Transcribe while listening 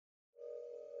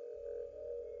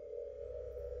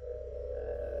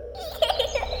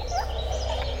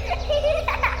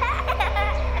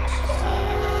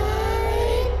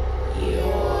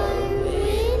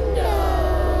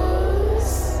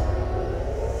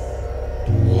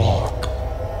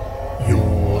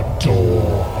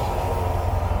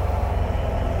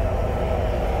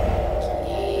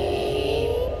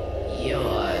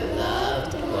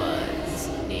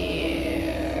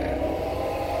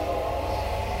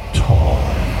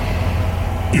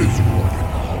is running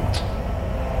out.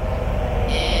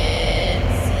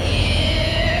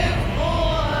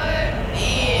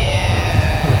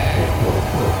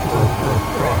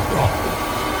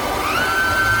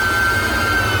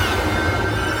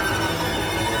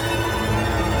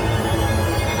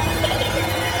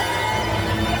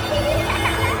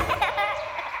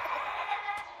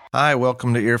 Hi,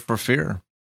 welcome to Ear for Fear.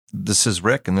 This is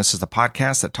Rick, and this is the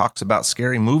podcast that talks about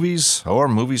scary movies or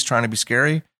movies trying to be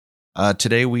scary.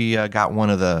 Today we got one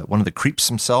of the creeps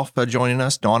himself joining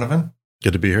us, Donovan.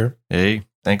 Good to be here. Hey,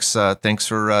 thanks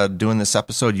for doing this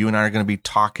episode. You and I are going to be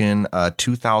talking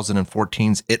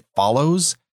 2014's It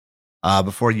Follows.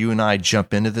 Before you and I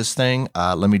jump into this thing,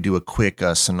 let me do a quick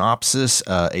synopsis.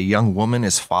 A young woman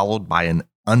is followed by an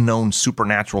unknown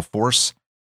supernatural force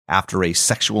after a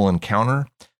sexual encounter.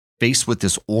 Faced with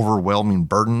this overwhelming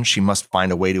burden, she must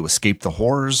find a way to escape the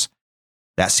horrors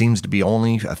that seems to be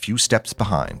only a few steps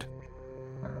behind.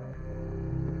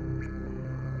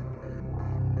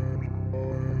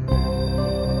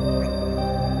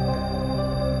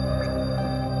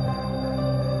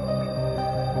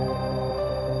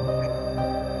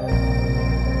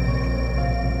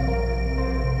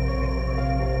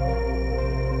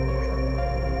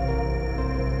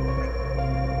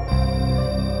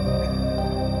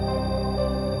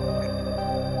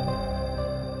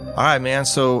 All right, man.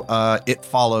 So It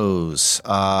Follows.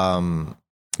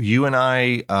 You and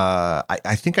I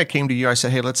think I came to you. I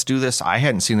said, hey, let's do this. I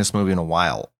hadn't seen this movie in a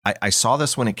while. I saw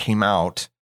this when it came out,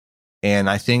 and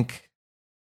I think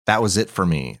that was it for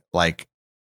me. Like,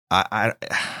 I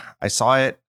saw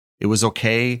it. It was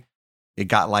okay. It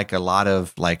got like a lot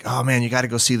of like, oh, man, you got to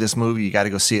go see this movie. You got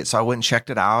to go see it. So I went and checked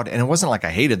it out. And it wasn't like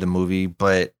I hated the movie,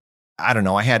 but I don't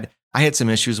know. I had some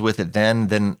issues with it then.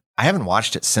 Then I haven't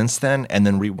watched it since then, and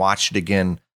then rewatched it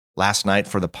again last night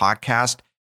for the podcast.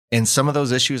 And some of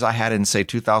those issues I had in, say,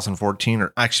 2014,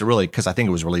 or actually really, because I think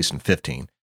it was released in 15,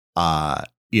 at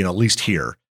least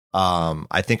here.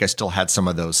 I think I still had some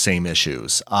of those same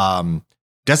issues.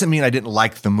 Doesn't mean I didn't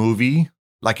like the movie.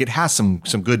 Like, it has some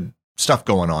good stuff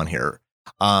going on here.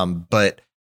 But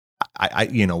I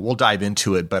we'll dive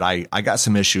into it, but I got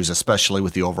some issues, especially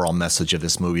with the overall message of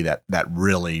this movie that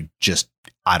really just,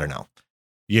 I don't know.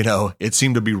 It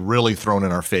seemed to be really thrown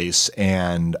in our face,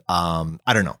 and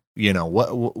I don't know.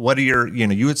 What are your,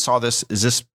 you had saw this, is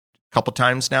this a couple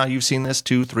times now? You've seen this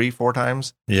 2, 3, 4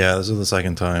 times? Yeah, this is the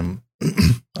second time.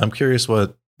 I'm curious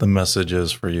what the message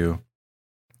is for you.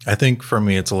 I think for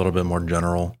me, it's a little bit more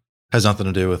general. Has nothing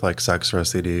to do with like sex or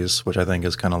STDs, which I think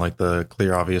is kind of like the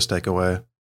clear, obvious takeaway.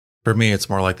 For me, it's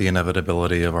more like the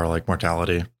inevitability of our like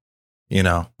mortality.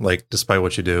 Like despite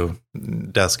what you do,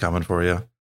 death's coming for you.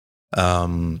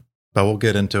 But we'll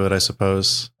get into it, I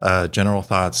suppose. General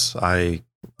thoughts. I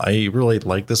really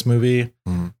like this movie.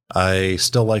 I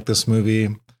still like this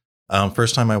movie.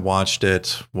 First time I watched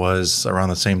it was around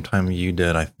the same time you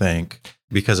did, I think,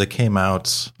 because it came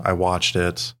out. I watched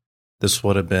it. This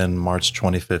would have been March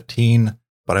 2015,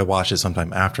 but I watched it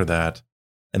sometime after that.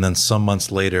 And then some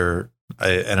months later,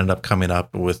 I ended up coming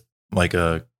up with like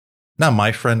not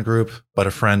my friend group, but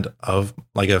a friend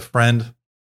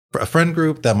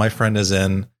group that my friend is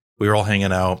in. We were all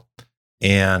hanging out,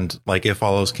 and like It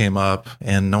Follows came up,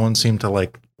 and no one seemed to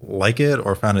like it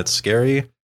or found it scary.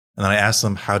 And then I asked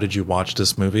them, how did you watch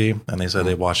this movie? And they said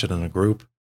they watched it in a group.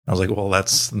 I was like, well,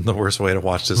 that's the worst way to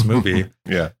watch this movie.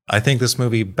 Yeah. I think this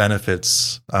movie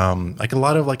benefits, like a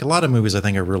lot of movies I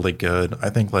think are really good. I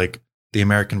think like the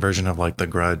American version of like The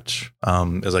Grudge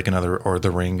is like another, or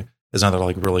The Ring is another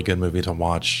like really good movie to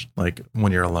watch like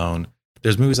when you're alone.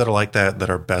 There's movies that are like that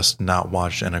are best not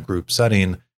watched in a group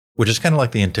setting, which is kind of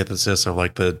like the antithesis of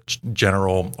like the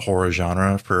general horror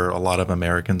genre for a lot of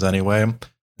Americans anyway.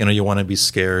 You want to be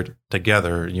scared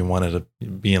together. You want it to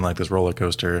be in like this roller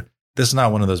coaster. This is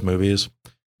not one of those movies.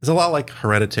 It's a lot like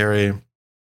Hereditary,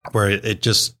 where it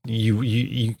just,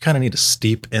 you kind of need to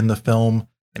steep in the film.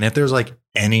 And if there's like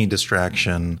any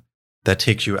distraction that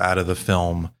takes you out of the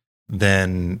film,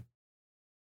 then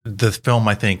the film,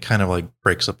 I think, kind of like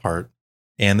breaks apart.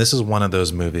 And this is one of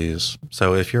those movies.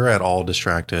 So if you're at all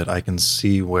distracted, I can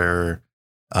see where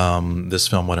this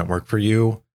film wouldn't work for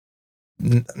you.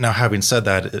 Now, having said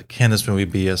that, can this movie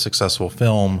be a successful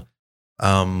film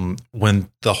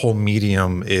when the whole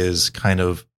medium is kind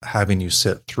of having you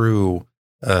sit through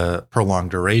a prolonged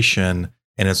duration,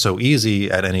 and it's so easy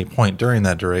at any point during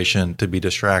that duration to be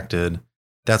distracted?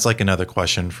 That's like another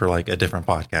question for like a different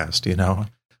podcast,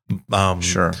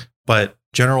 Sure. But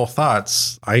general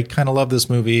thoughts, I kind of love this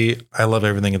movie. I love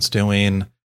everything it's doing.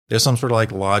 There's some sort of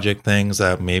like logic things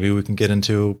that maybe we can get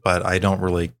into, but I don't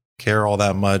really care all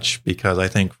that much, because I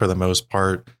think for the most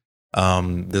part,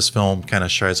 This film kind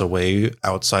of shies away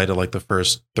outside of like the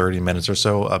first 30 minutes or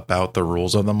so about the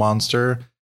rules of the monster.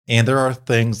 And there are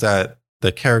things that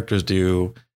the characters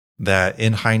do that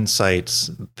in hindsight,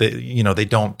 they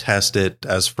don't test it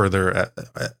as further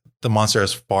the monster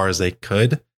as far as they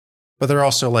could. But they're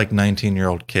also like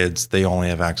 19-year-old kids. They only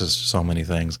have access to so many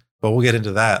things. But we'll get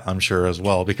into that, I'm sure, as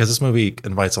well, because this movie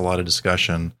invites a lot of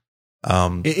discussion.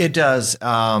 It does.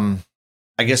 I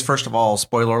guess, first of all,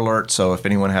 spoiler alert. So if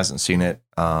anyone hasn't seen it,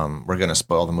 we're going to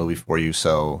spoil the movie for you.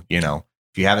 So,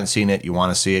 if you haven't seen it, you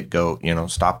want to see it, go,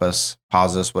 stop us,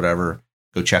 pause us, whatever,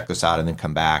 go check this out and then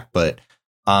come back. But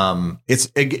it's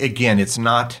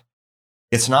not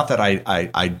that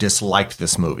I disliked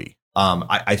this movie.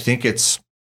 I think it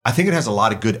has a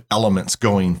lot of good elements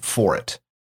going for it.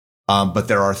 But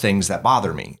there are things that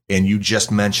bother me. And you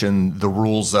just mentioned the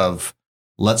rules of,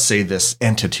 let's say, this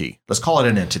entity. Let's call it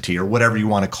an entity or whatever you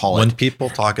want to call it. When people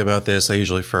talk about this, I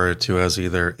usually refer to as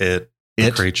either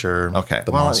the creature, okay,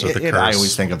 the monster, the curse. I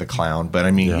always think of the clown, but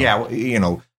I mean,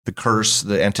 the curse,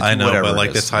 the entity, I know, whatever. But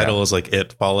like the title is like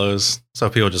It Follows, so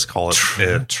people just call it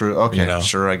It. True. Okay,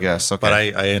 sure, I guess. Okay, but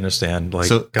I understand. Like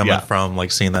coming from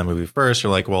like seeing that movie first,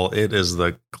 you're like, well, it is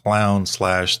the clown /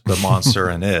 the monster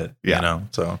and it.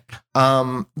 So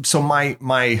so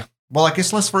my well, I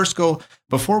guess let's first go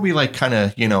before we like kind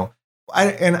of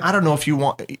I don't know if you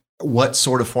want what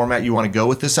sort of format you want to go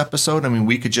with this episode. I mean,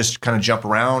 we could just kind of jump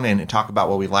around and talk about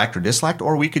what we liked or disliked,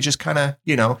 or we could just kind of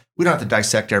we don't have to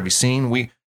dissect every scene.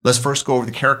 Let's first go over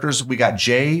the characters. We got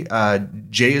Jay.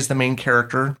 Jay is the main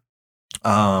character.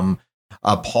 Paul,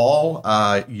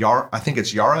 I think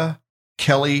it's Yara,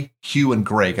 Kelly, Hugh, and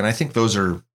Greg. And I think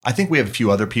I think we have a few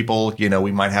other people,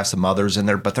 we might have some others in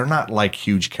there, but they're not like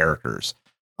huge characters.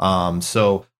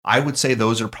 So I would say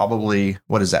those are probably,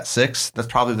 what is that, 6? That's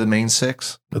probably the main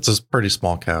 6. It's a pretty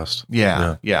small cast.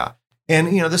 Yeah. And,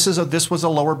 this was a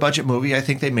lower budget movie. I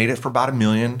think they made it for about $1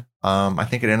 million. I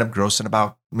think it ended up grossing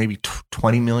about maybe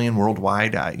 20 million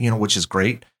worldwide, which is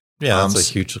great. Yeah, that's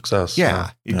a huge success.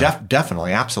 Yeah.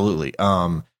 Definitely. Absolutely.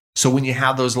 So when you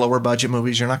have those lower budget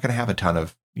movies, you're not going to have a ton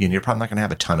of, you're probably not going to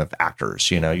have a ton of actors,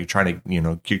 you're trying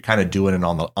to, you're kind of doing it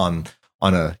on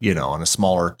a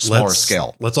smaller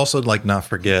scale. Let's also not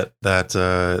forget that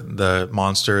the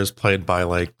monster is played by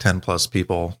like 10 plus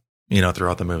people,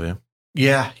 throughout the movie.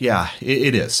 Yeah,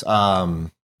 it is.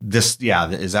 This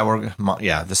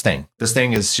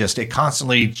thing is just, it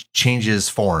constantly changes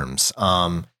forms.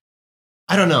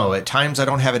 I don't know. At times I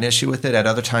don't have an issue with it. At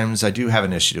other times I do have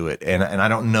an issue with it. And I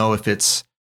don't know if it's,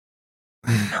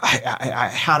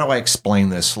 how do I explain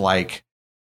this? Like,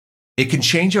 it can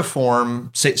change a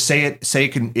form. Say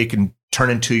it can turn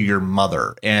into your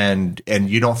mother, and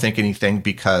you don't think anything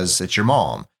because it's your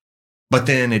mom. But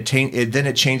then it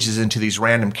changes into these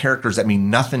random characters that mean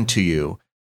nothing to you,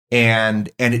 and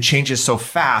it changes so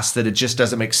fast that it just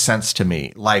doesn't make sense to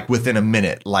me. Like within a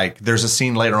minute, like there's a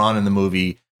scene later on in the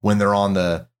movie when they're on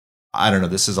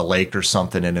this is a lake or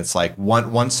something, and it's like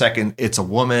one second it's a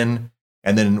woman,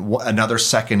 and then another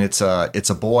second it's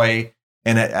a boy.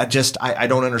 And I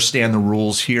don't understand the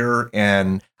rules here.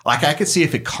 And like, I could see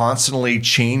if it constantly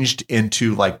changed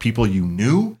into like people you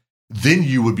knew, then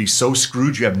you would be so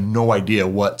screwed. You have no idea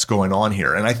what's going on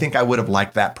here. And I think I would have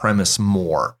liked that premise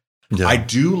more. Yeah. I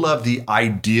do love the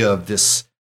idea of this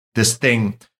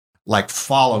thing like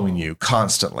following you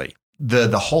constantly.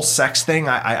 The whole sex thing,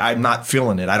 I'm not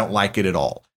feeling it. I don't like it at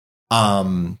all.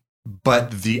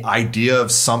 But the idea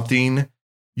of something,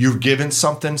 you've given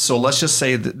something. So let's just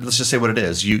say what it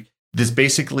is.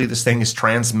 This thing is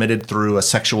transmitted through a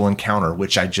sexual encounter,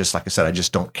 which like I said, I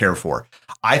just don't care for.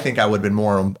 I think I would have been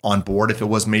more on board if it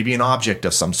was maybe an object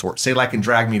of some sort. Say like in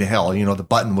Drag Me to Hell, the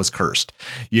button was cursed,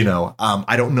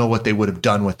 I don't know what they would have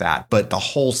done with that, but the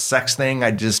whole sex thing,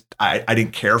 I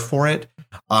didn't care for it.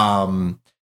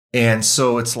 And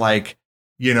so it's like,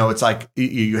 it's like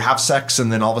you have sex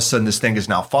and then all of a sudden this thing is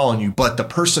now following you, but the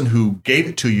person who gave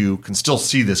it to you can still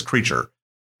see this creature.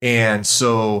 And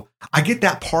so I get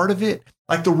that part of it.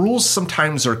 Like the rules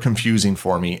sometimes are confusing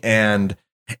for me. And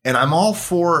I'm all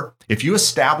for, if you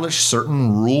establish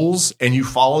certain rules and you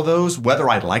follow those, whether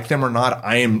I like them or not,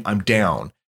 I'm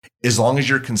down, as long as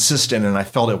you're consistent. And I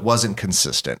felt it wasn't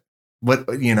consistent. What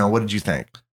did you think?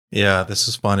 Yeah, this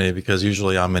is funny because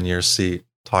usually I'm in your seat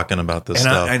talking about this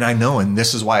stuff. I know, and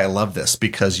this is why I love this,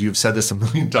 because you've said this a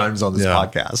million times on this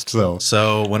podcast.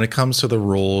 So when it comes to the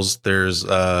rules, there's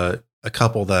a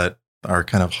couple that are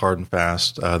kind of hard and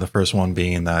fast. The first one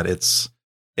being that it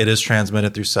is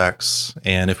transmitted through sex,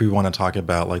 and if we want to talk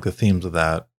about like the themes of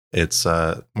that, it's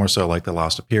more so like the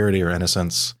loss of purity or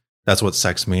innocence. That's what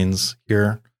sex means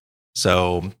here.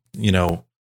 So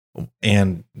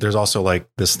And there's also like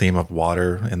this theme of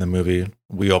water in the movie.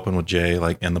 We open with Jay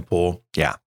like in the pool.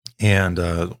 Yeah. And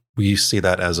we see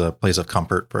that as a place of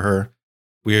comfort for her.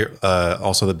 We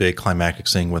also the big climactic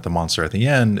scene with the monster at the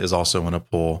end is also in a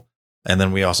pool. And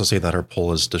then we also see that her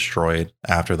pool is destroyed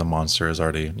after the monster is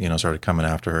already, started coming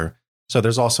after her. So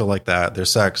there's also like that.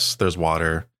 There's sex, there's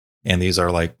water. And these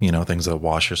are like, things that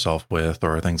wash yourself with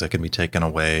or things that can be taken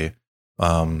away.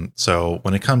 So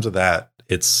when it comes to that,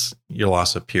 it's your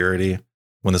loss of purity.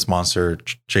 When this monster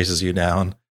chases you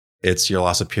down, it's your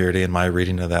loss of purity. And my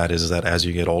reading of that is that as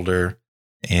you get older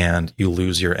and you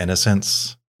lose your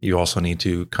innocence, you also need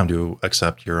to come to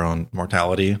accept your own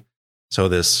mortality. So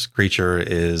this creature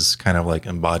is kind of like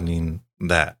embodying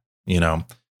that,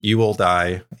 you will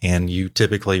die. And you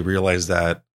typically realize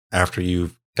that after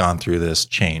you've gone through this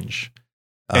change.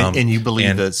 And you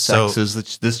believe that sex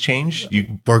is this change?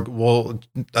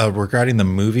 Regarding the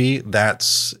movie,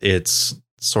 that's its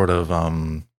sort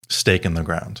of stake in the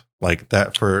ground. Like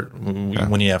that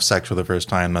when you have sex for the first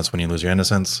time, that's when you lose your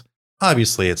innocence.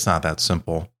 Obviously, it's not that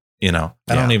simple. I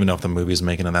don't even know if the movie's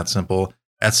making it that simple.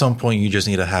 At some point, you just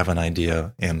need to have an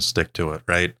idea and stick to it,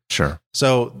 right? Sure.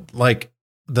 So, like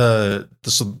the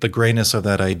grayness of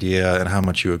that idea and how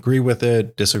much you agree with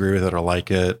it, disagree with it, or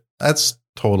like it, that's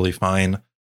totally fine.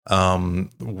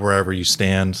 Wherever you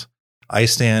stand, I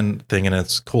stand thinking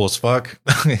it's cool as fuck,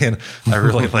 and I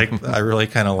really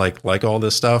kind of like all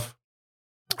this stuff.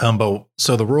 But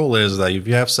so the rule is that if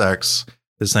you have sex,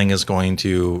 this thing is going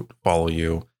to follow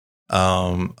you.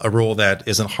 A rule that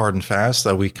isn't hard and fast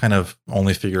that we kind of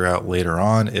only figure out later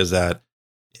on is that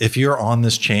if you're on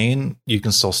this chain, you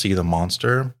can still see the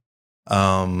monster.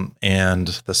 And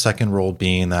the second rule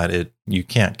being that you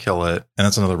can't kill it. And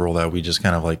that's another rule that we just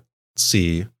kind of like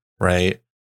see, right?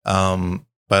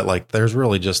 But like there's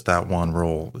really just that one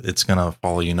rule. It's gonna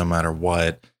follow you no matter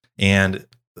what. And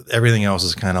everything else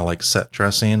is kind of like set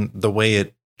dressing. The way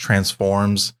it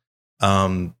transforms,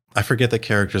 I forget the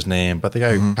character's name, but the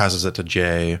guy who passes it to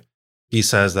Jay, he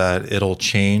says that it'll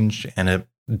change and it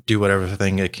do whatever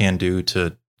thing it can do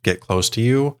to get close to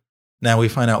you. Now we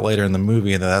find out later in the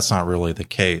movie that that's not really the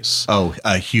case. Oh,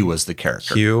 Hugh was the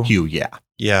character. Hugh, yeah.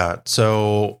 Yeah.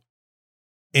 So,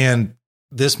 and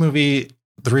this movie,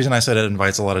 the reason I said it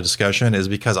invites a lot of discussion is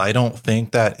because I don't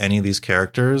think that any of these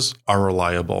characters are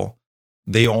reliable.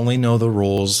 They only know the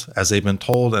rules as they've been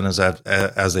told and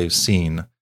as they've seen.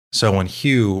 So when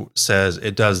Hugh says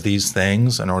it does these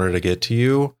things in order to get to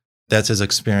you, that's his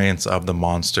experience of the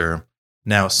monster.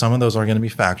 Now, some of those are going to be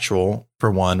factual. For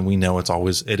one, we know it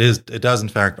does in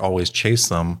fact always chase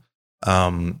them.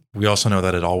 We also know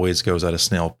that it always goes at a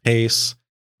snail pace.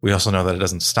 We also know that it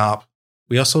doesn't stop.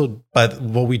 But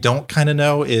what we don't kind of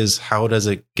know is how does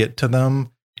it get to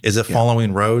them? Is it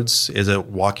following roads? Is it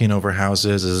walking over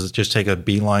houses? Is it just take a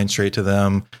beeline straight to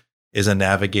them? Is it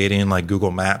navigating like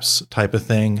Google Maps type of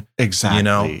thing?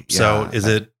 Exactly. Yeah. So is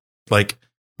it like,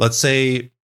 let's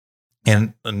say,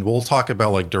 and we'll talk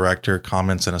about like director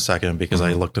comments in a second because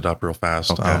I looked it up real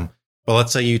fast. Okay. But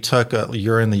let's say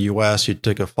you're in the US, you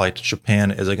took a flight to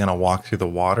Japan. Is it going to walk through the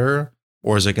water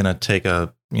or is it going to take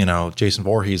Jason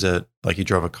Voorhees he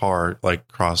drove a car like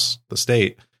across the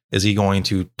state? Is he going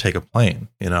to take a plane?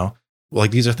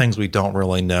 Like these are things we don't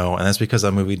really know. And that's because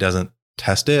that movie doesn't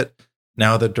test it.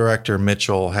 Now, the director,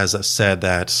 Mitchell, has said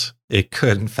that it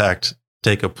could, in fact,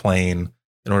 take a plane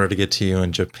in order to get to you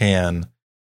in Japan,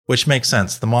 which makes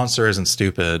sense. The monster isn't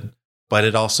stupid, but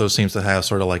it also seems to have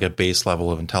sort of like a base level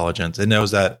of intelligence. It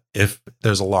knows that if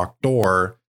there's a locked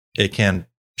door, it can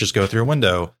just go through a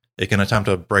window. It can attempt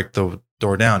to break the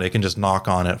door down. It can just knock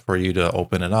on it for you to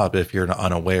open it up if you're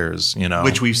unawares,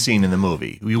 Which we've seen in the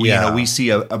movie. We see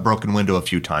a broken window a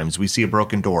few times. We see a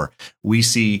broken door. We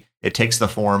see it takes the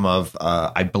form of,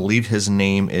 I believe his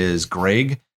name is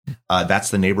Greg. That's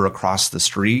the neighbor across the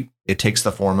street. It takes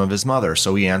the form of his mother.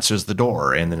 So he answers the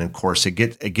door. And then, of course, it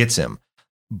gets him.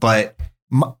 But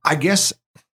I guess,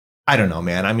 I don't know,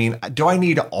 man. I mean, do I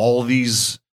need all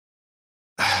these?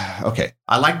 Okay,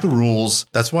 I like the rules.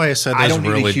 That's why I said I don't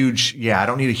need a huge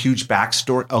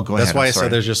backstory. Oh, go ahead. That's why I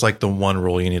said there's just like the one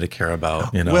rule you need to care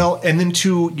about. Well, and then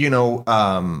two,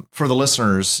 for the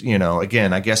listeners,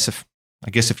 again, I guess if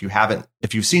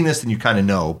you've seen this, then you kind of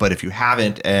know. But if you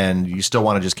haven't and you still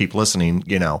want to just keep listening,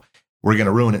 we're going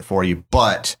to ruin it for you.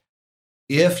 But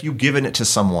if you've given it to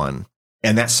someone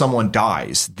and that someone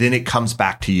dies, then it comes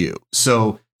back to you.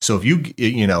 So if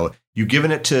you've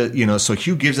given it to, so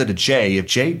Hugh gives it to Jay. If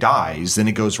Jay dies, then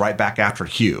it goes right back after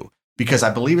Hugh. Because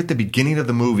I believe at the beginning of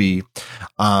the movie,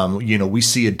 we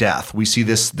see a death. We see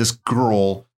this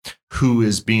girl who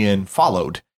is being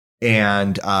followed.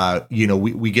 And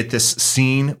we get this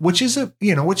scene, which is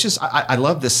I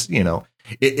love this.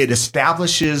 It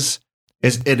establishes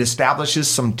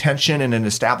some tension, and it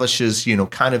establishes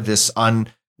kind of this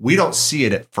we don't see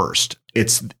it at first.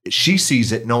 She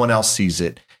sees it, no one else sees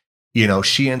it.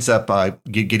 She ends up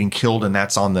getting killed, and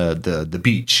that's on the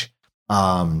beach.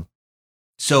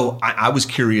 So I was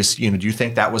curious, do you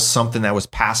think that was something that was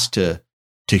passed to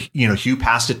Hugh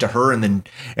passed it to her, and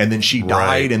then she died,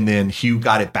 right. And then Hugh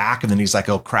got it back, and then he's like,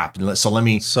 oh crap.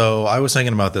 So I was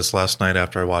thinking about this last night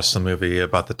after I watched the movie,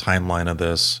 about the timeline of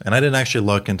this. And I didn't actually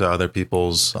look into other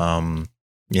people's, version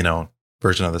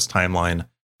of this timeline.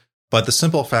 But the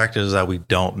simple fact is that we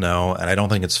don't know, and I don't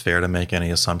think it's fair to make any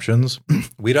assumptions.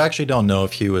 We actually don't know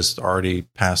if Hugh has already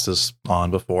passed this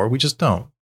on before. We just don't.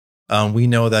 We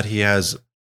know that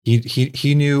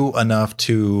he knew enough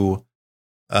to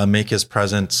make his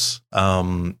presence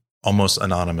almost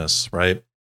anonymous, right?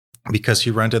 Because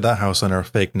he rented that house under a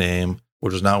fake name,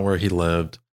 which was not where he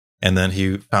lived. And then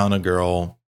he found a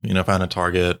girl, found a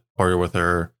target, parted with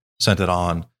her, sent it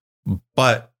on.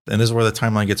 But, and this is where the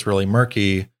timeline gets really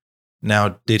murky.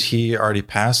 Now, did he already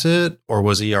pass it, or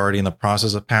was he already in the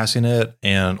process of passing it?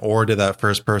 Or did that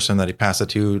first person that he passed it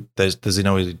to, does he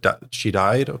know she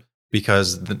died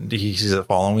because he sees it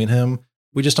following him?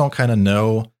 We just don't kind of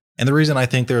know. And the reason I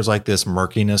think there's like this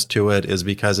murkiness to it is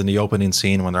because in the opening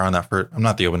scene, when they're on that first,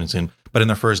 not the opening scene, but in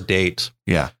their first date,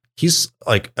 yeah, he's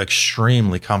like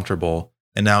extremely comfortable.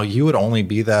 And now you would only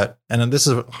be that. And this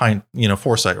is high,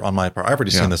 foresight on my part. I've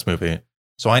already seen this movie,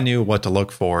 so I knew what to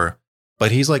look for.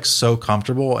 But he's like so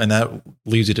comfortable, and that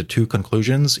leads you to two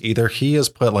conclusions. Either he has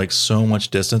put like so much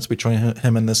distance between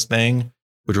him and this thing,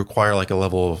 which require like a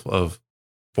level of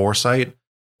foresight,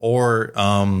 or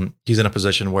he's in a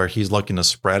position where he's looking to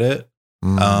spread it.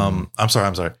 I'm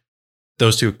sorry.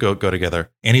 Those two go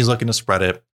together, and he's looking to spread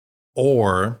it,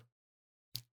 or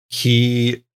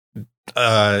he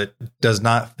does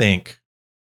not think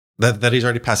that he's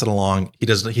already passed it along.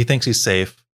 He thinks he's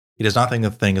safe. He does not think the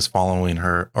thing is following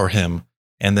her or him.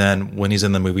 And then when he's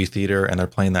in the movie theater and they're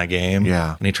playing that game,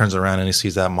 and he turns around and he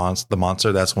sees that the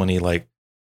monster, that's when he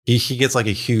gets like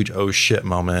a huge oh shit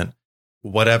moment.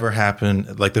 Whatever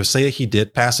happened, like they say he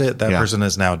did pass it, that person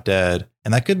is now dead.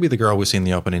 And that could be the girl we see in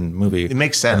the opening movie. It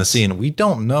makes sense. In the scene. We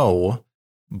don't know,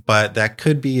 but that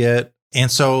could be it. And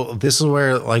so this is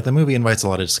where like the movie invites a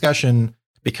lot of discussion,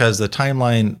 because the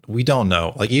timeline, we don't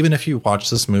know. Like, even if you watch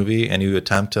this movie and you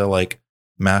attempt to like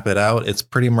map it out, it's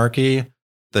pretty murky.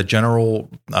 The general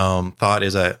thought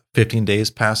is that 15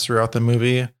 days pass throughout the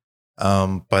movie.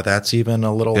 But that's even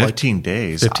a little 15 like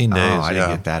days. 15 days. I didn't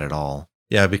get that at all.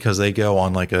 Yeah, because they go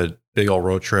on like a big old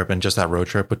road trip, and just that road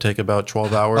trip would take about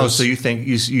 12 hours. Oh, so you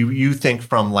think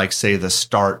from like, say, the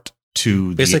start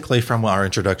to basically from our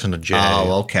introduction to Jay.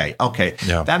 Oh, okay.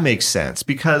 Yeah. That makes sense,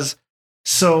 because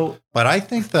but I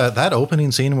think that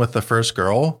opening scene with the first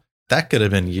girl, that could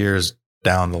have been years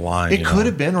down the line. It could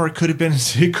have been, or it could have been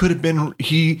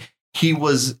he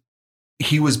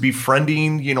was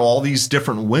befriending, all these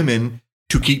different women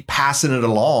to keep passing it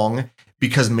along,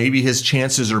 because maybe his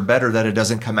chances are better that it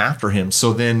doesn't come after him.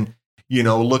 So then,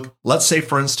 look, let's say,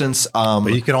 for instance,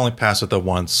 but you can only pass it the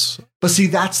once. But see,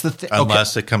 that's the thing.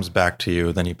 Unless it comes back to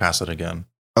you, then you pass it again.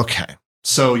 Okay.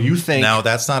 So you think now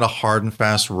that's not a hard and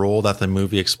fast rule that the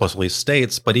movie explicitly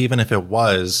states, but even if it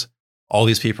was, all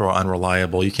these people are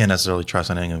unreliable. You can't necessarily trust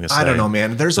anything they say. I don't know,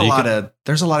 man. There's a lot of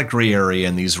gray area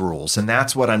in these rules, and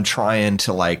that's what I'm trying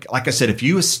to like I said, if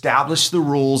you establish the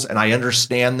rules and I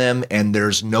understand them and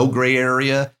there's no gray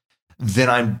area, then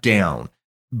I'm down.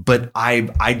 But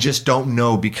I just don't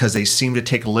know, because they seem to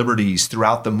take liberties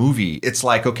throughout the movie. It's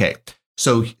like, okay,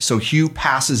 so Hugh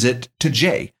passes it to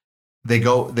Jay. They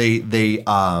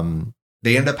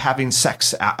end up having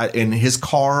sex in his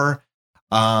car.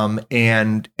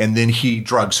 And then he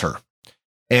drugs her,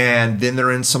 and then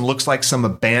they're in looks like some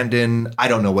abandoned, I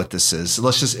don't know what this is.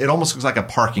 It almost looks like a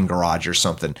parking garage or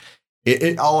something.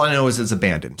 All I know is it's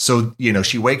abandoned. So,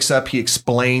 she wakes up, he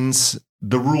explains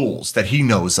the rules that he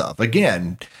knows of.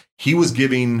 Again, he was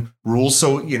giving rules.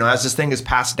 So, as this thing is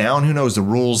passed down, who knows, the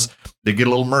rules, they get a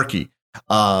little murky.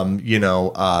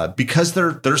 Because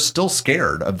they're still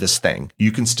scared of this thing.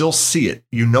 You can still see it.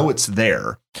 It's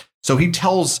there. So he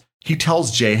tells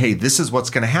Jay, hey, this is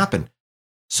what's going to happen.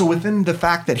 So within the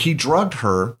fact that he drugged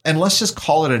her, and let's just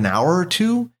call it an hour or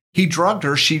two, he drugged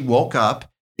her. She woke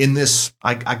up in this,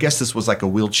 I guess this was like a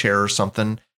wheelchair or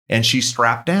something, and she's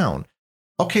strapped down.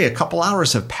 Okay, a couple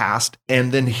hours have passed,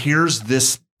 and then here's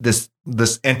this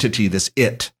entity, this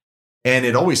it. And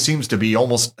it always seems to be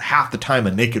almost half the time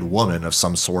a naked woman of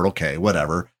some sort. Okay,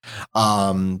 whatever.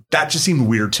 That just seemed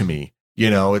weird to me.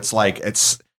 It's like,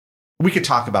 we could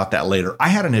talk about that later. I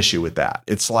had an issue with that.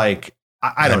 It's like,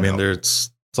 I don't know.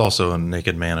 It's also a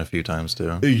naked man a few times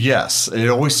too. Yes. It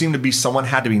always seemed to be someone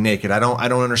had to be naked. I don't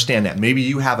understand that. Maybe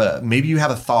you have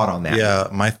a thought on that. Yeah.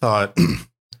 My thought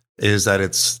is that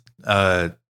it's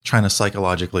trying to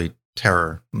psychologically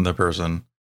terror the person.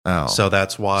 Oh, so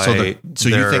that's why. So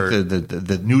you think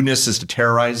the newness is to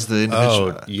terrorize the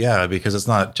individual? Oh, yeah, because it's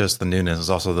not just the newness; it's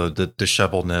also the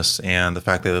disheveledness and the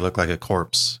fact that they look like a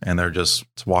corpse and they're just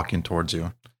walking towards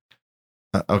you.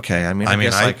 Okay,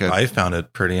 I found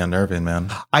it pretty unnerving, man.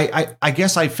 I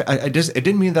guess it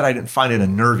didn't mean that I didn't find it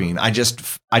unnerving. I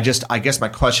guess my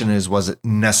question is, was it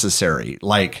necessary?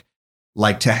 Like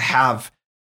to have.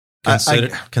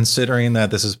 Considering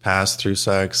that this is passed through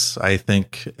sex, I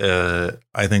think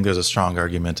there's a strong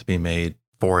argument to be made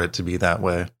for it to be that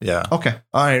way. Yeah. Okay.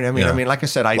 All right. Like I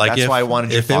said, that's why I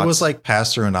wanted. If it was like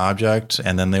passed through an object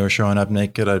and then they were showing up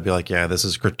naked, I'd be like, yeah, this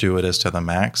is gratuitous to the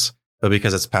max. But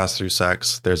because it's passed through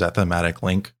sex, there's that thematic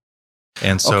link,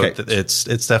 and so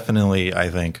it's definitely,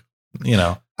 I think,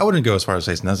 I wouldn't go as far as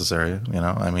say it's necessary.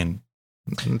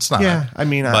 It's not. Yeah,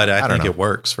 but I think it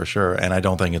works for sure, and I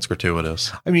don't think it's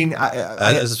gratuitous.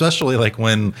 Especially like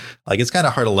when it's kind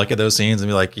of hard to look at those scenes and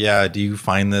be like, yeah, do you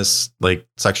find this like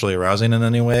sexually arousing in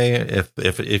any way?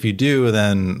 If you do,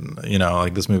 then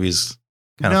this movie's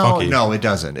kind of funky. No, it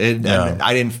doesn't.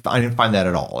 I didn't find that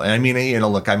at all. And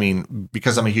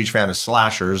because I'm a huge fan of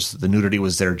slashers, the nudity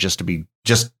was there just to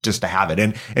have it.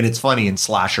 And it's funny in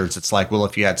slashers, it's like, well,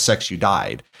 if you had sex, you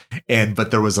died. But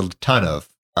there was a ton of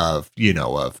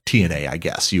TNA, I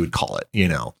guess you would call it,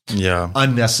 yeah,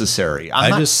 unnecessary. I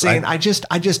don't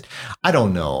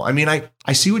know.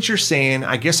 I see what you're saying.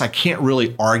 I guess I can't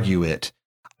really argue it.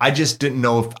 I just didn't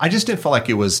feel like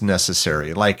it was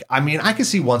necessary. I could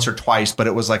see once or twice, but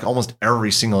it was like almost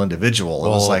every single individual. It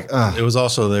was like, ugh. It was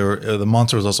also, the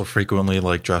monster was also frequently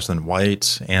like dressed in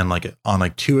white, and like on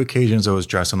like 2 occasions it was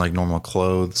dressed in like normal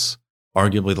clothes.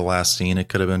 Arguably the last scene, it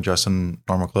could have been dressed in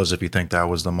normal clothes if you think that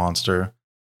was the monster.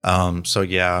 So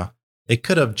yeah, it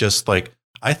could have just I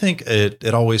think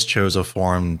it always chose a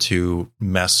form to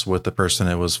mess with the person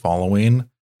it was following,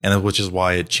 and which is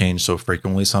why it changed so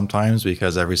frequently sometimes,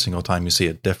 because every single time you see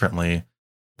it differently,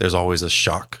 there's always a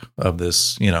shock of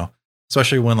this,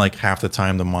 especially when half the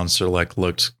time the monster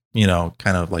looked, kind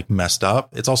of messed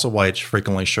up. It's also why it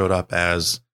frequently showed up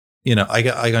as,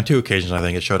 I on 2 occasions, I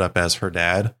think it showed up as her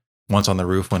dad, once on the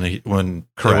roof when it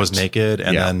was naked,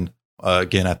 and then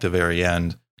again at the very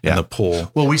end. In the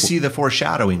pool. Well, we see the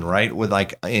foreshadowing, right? With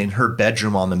in her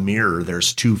bedroom on the mirror,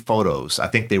 there's 2 photos. I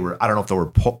think I don't know if they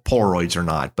were Polaroids or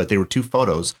not, but they were 2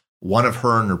 photos. One of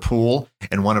her in her pool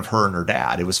and one of her and her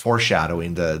dad. It was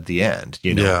foreshadowing the end,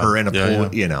 her in a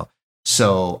pool,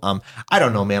 So, I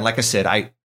don't know, man. Like I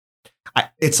said,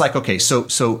 it's like, okay, so,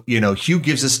 Hugh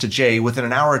gives this to Jay. Within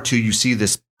an hour or 2, you see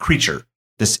this creature,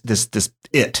 this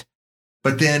it.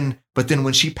 But then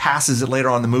when she passes it later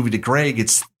on in the movie to Greg,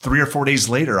 it's 3 or 4 days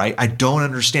later. I don't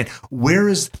understand.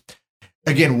 Where's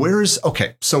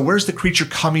the creature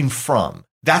coming from?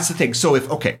 That's the thing. So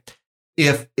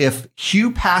if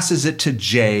Hugh passes it to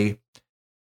Jay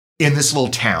in this little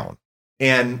town,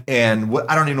 and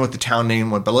I don't even know what the town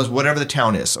name was, but whatever the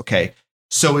town is. Okay.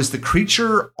 So is the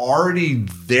creature already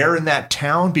there in that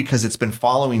town because it's been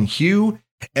following Hugh?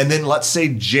 And then let's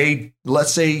say Jay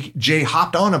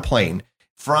hopped on a plane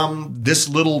from this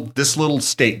little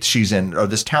state she's in, or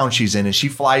this town she's in, and she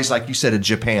flies, like you said, to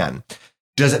Japan.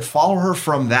 Does it follow her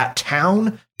from that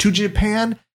town to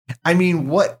Japan?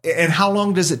 What, and how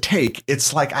long does it take?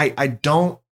 It's like, I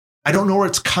don't know where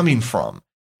it's coming from.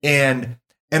 And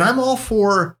I'm all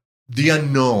for the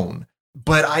unknown,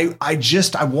 but I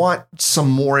want some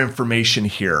more information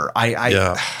here.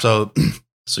 So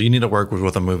you need to work with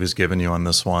what the movie's given you on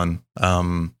this one.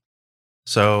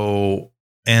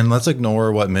 And let's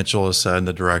ignore what Mitchell has said,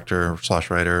 the director /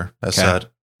 writer has said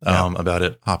about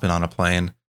it hopping on a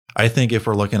plane. I think if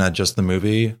we're looking at just the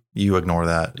movie, you ignore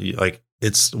that.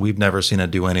 We've never seen it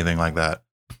do anything like that.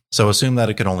 So assume that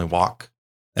it could only walk,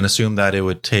 and assume that it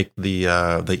would take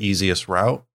the easiest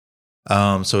route.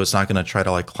 So it's not going to try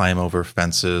to climb over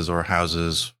fences or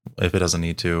houses if it doesn't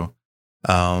need to.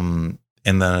 And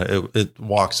then it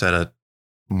walks at a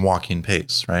walking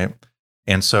pace, right?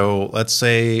 And so let's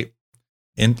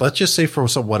just say for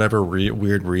some whatever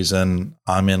weird reason,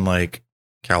 I'm in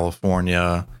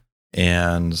California,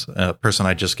 and a person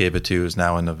I just gave it to is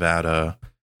now in Nevada.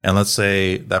 And let's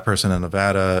say that person in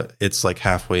Nevada, it's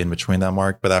halfway in between that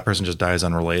mark, but that person just dies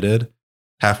unrelated.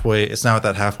 Halfway, it's now at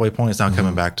that halfway point. It's now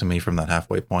coming back to me from that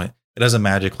halfway point. It doesn't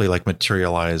magically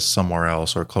materialize somewhere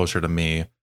else or closer to me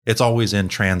it's always in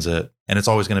transit, and it's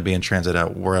always going to be in transit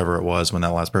at wherever it was when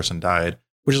that last person died,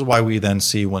 which is why we then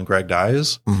see when Greg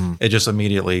dies, it just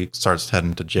immediately starts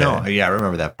heading to jail. No, yeah, I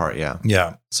remember that part. Yeah.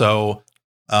 Yeah. So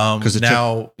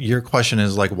now your question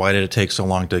is like, why did it take so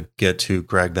long to get to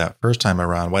Greg that first time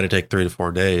around? Why did it take 3 to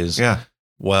 4 days? Yeah.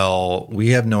 Well,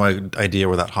 we have no idea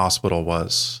where that hospital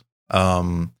was.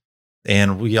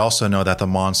 And we also know that the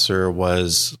monster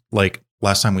was like,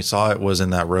 last time we saw it was in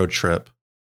that road trip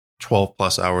 12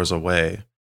 plus hours away.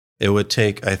 It would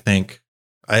take, I think,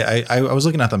 I was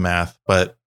looking at the math,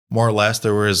 but more or less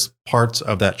there was parts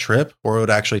of that trip where it would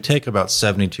actually take about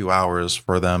 72 hours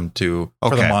for them to,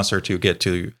 for the monster to get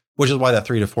to, which is why that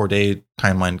 3 to 4 day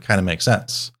timeline kind of makes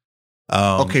sense.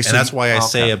 Okay. So and that's why I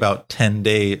say about 10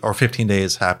 days or 15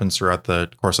 days happens throughout the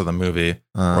course of the movie,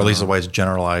 or at least the way it's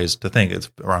generalized to think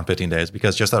it's around 15 days,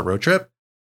 because just that road trip,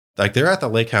 like they're at the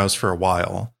lake house for a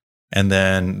while and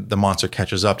then the monster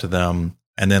catches up to them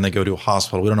and then they go to a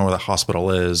hospital. We don't know where the hospital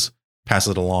is. Pass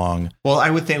it along. Well, I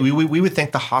would think we would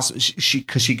think the hospital,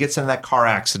 because she gets into that car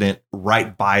accident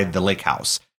right by the lake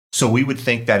house. So we would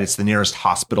think that it's the nearest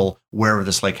hospital wherever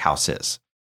this lake house is.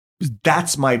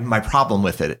 That's my problem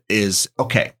with it is,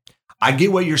 okay, I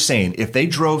get what you're saying. If they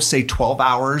drove, say, 12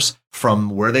 hours from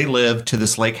where they live to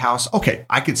this lake house, okay,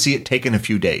 I could see it taking a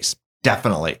few days.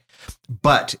 Definitely.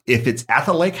 But if it's at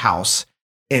the lake house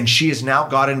and she has now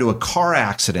got into a car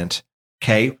accident,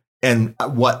 okay, and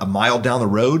what, a mile down the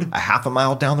road, a half a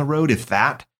mile down the road, if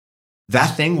that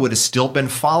thing would have still been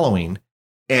following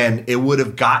and it would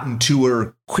have gotten to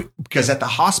her quick, because at the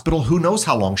hospital, who knows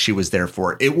how long she was there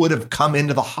for? It would have come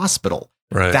into the hospital.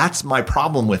 Right. That's my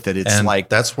problem with it. It's and like,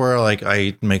 that's where like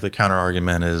I make the counter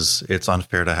argument is it's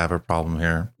unfair to have a problem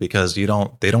here because they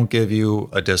don't give you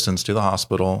a distance to the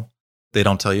hospital. They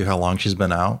don't tell you how long she's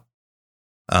been out,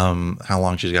 how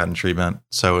long she's gotten treatment.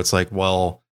 So it's like,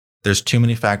 well, there's too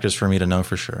many factors for me to know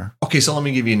for sure. Okay, so let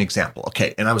me give you an example.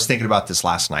 Okay, and I was thinking about this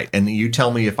last night, and you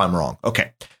tell me if I'm wrong.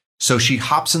 Okay, so she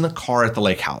hops in the car at the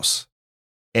lake house,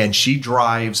 and she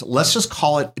drives, let's just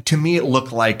call it, to me, it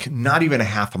looked like not even a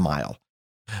half a mile,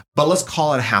 but let's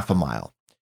call it a half a mile.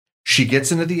 She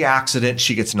gets into the accident,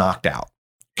 she gets knocked out.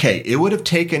 Okay, it would have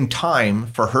taken time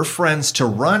for her friends to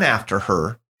run after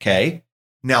her, okay?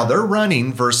 Now they're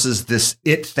running versus this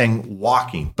it thing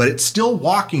walking, but it's still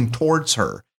walking towards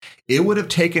her. It would have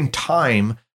taken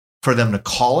time for them to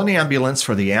call an ambulance,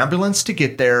 for the ambulance to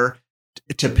get there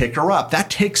to pick her up. That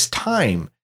takes time.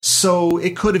 So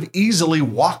it could have easily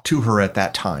walked to her at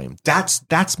that time.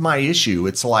 That's my issue.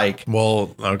 It's like,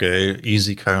 well, okay,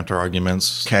 easy counter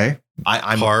arguments. Okay.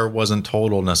 Car wasn't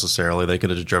total necessarily. They could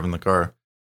have just driven the car.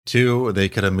 2, they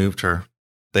could have moved her.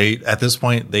 At this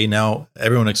point,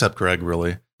 everyone except Greg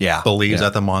really believes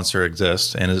that the monster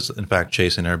exists and is in fact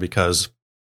chasing her because,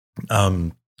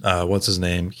 what's his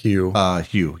name? Hugh,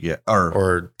 yeah.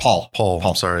 Or Paul.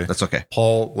 I'm sorry. That's okay.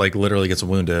 Paul like literally gets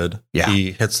wounded. Yeah.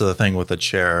 He hits the thing with a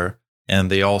chair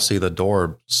and they all see the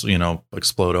door,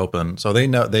 explode open. So they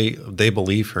know they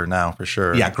believe her now for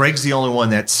sure. Yeah. Greg's the only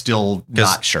one that's still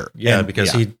not sure. Yeah.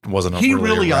 Because he wasn't, he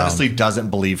really around. Honestly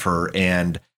doesn't believe her.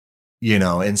 And,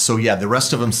 and so, the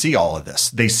rest of them see all of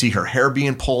this. They see her hair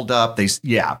being pulled up.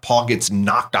 Paul gets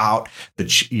knocked out,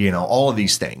 all of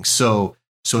these things. So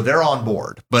they're on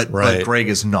board, but Greg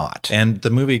is not. And the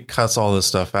movie cuts all this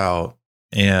stuff out.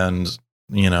 And,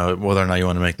 whether or not you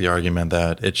want to make the argument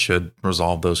that it should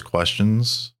resolve those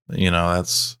questions,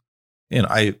 that's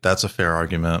a fair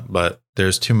argument, but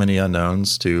there's too many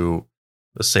unknowns to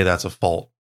say that's a fault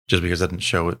just because I didn't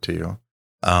show it to you.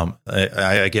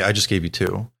 I just gave you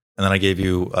 2. And then I gave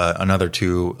you another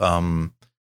 2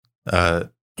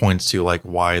 points to like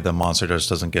why the monster just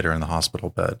doesn't get her in the hospital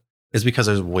bed. It's because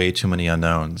there's way too many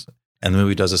unknowns, and the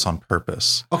movie does this on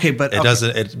purpose. Okay, but it does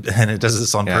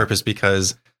this on purpose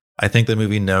because I think the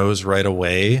movie knows right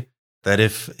away that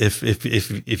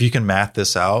if you can math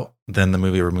this out, then the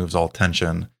movie removes all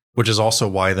tension. Which is also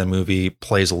why the movie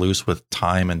plays loose with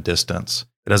time and distance.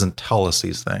 It doesn't tell us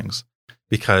these things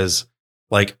because,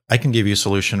 like, I can give you a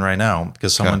solution right now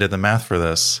because someone did the math for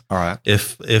this. All right,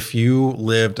 if you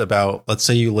lived let's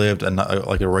say you lived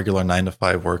like a regular 9 to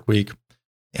 5 work week.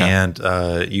 Yeah.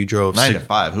 And you drove 9 to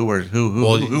 5. Who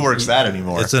works that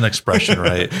anymore? It's an expression,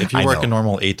 right? If you work a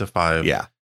normal 8 to 5,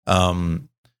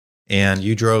 and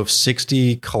you drove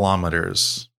 60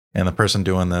 kilometers, and the person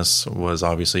doing this was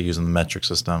obviously using the metric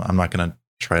system. I'm not going to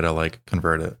try to like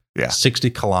convert it. Yeah, 60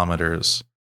 kilometers,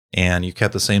 and you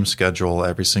kept the same schedule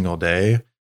every single day.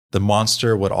 The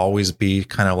monster would always be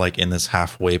kind of like in this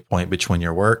halfway point between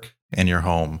your work and your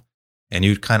home, and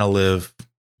you'd kind of live,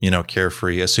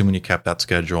 carefree, assuming you kept that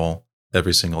schedule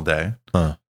every single day.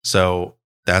 Huh. So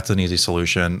That's an easy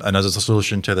solution. Another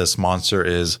solution to this monster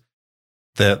is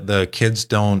that the kids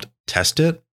don't test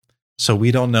it. So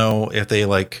we don't know if they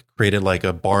like created like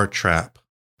a bar trap.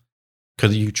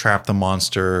 Could you trap the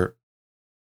monster,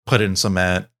 put it in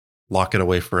cement, lock it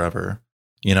away forever?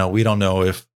 You know, we don't know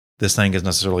if this thing is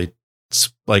necessarily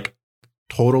like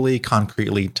totally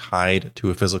concretely tied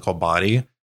to a physical body,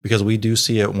 because we do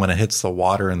see it when it hits the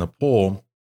water in the pool.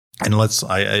 And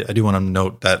I do want to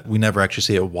note that we never actually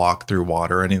see it walk through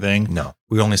water or anything. No,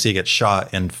 we only see it get shot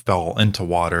and fell into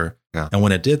water. Yeah. And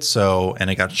when it did so and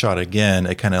it got shot again,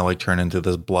 it kind of like turned into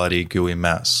this bloody, gooey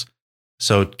mess.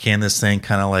 So can this thing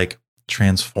kind of like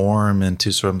transform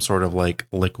into some sort of like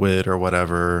liquid or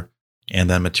whatever and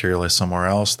then materialize somewhere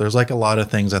else? There's like a lot of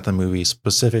things that the movie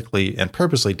specifically and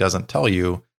purposely doesn't tell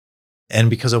you. And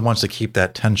because it wants to keep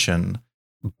that tension.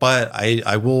 But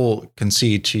I will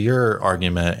concede to your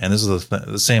argument, and this is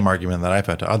the same argument that I've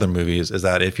had to other movies, is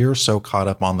that if you're so caught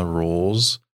up on the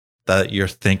rules that you're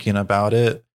thinking about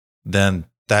it, then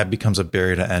that becomes a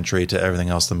barrier to entry to everything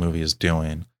else the movie is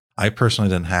doing. I personally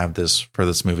didn't have this for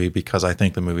this movie because I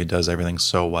think the movie does everything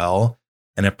so well,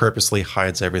 and it purposely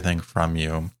hides everything from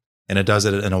you. And it does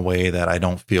it in a way that I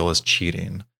don't feel is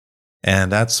cheating.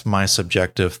 And that's my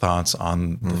subjective thoughts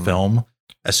on the film.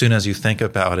 As soon as you think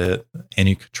about it and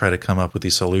you try to come up with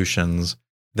these solutions,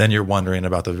 then you're wondering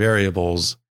about the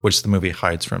variables, which the movie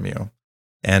hides from you.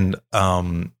 And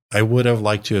I would have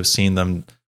liked to have seen them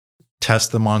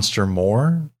test the monster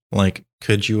more. Like,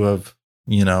 could you have,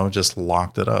 you know, just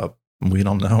locked it up? We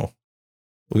don't know.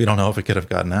 We don't know if it could have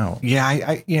gotten out. Yeah,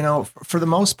 I you know, for the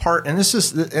most part, this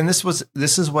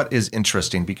is what is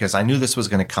interesting, because I knew this was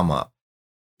going to come up.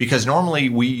 Because normally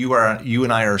you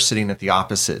and I are sitting at the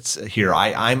opposites here.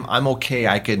 I'm okay.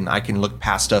 I can look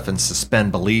past stuff and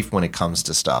suspend belief when it comes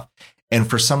to stuff. And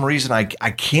for some reason, I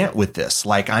can't with this.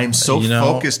 Like, I'm so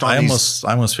focused on I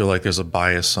almost feel like there's a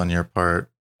bias on your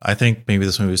part. I think maybe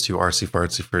this movie is too artsy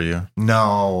fartsy for you.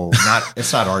 No,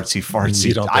 it's not artsy fartsy.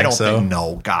 You don't think I don't so? think.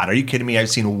 No, God, are you kidding me? I've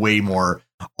seen way more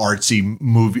artsy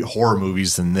horror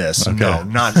movies than this. Okay. No,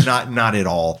 not at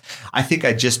all. I think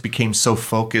I just became so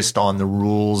focused on the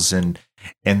rules and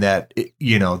that,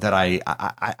 you know, that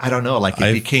I don't know, like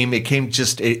it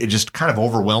just kind of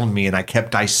overwhelmed me, and I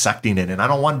kept dissecting it, and I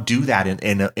don't want to do that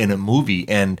in a movie.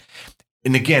 And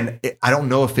again, I don't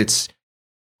know if it's,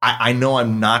 I know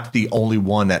I'm not the only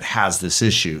one that has this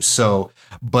issue. So,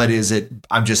 but is it,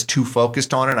 I'm just too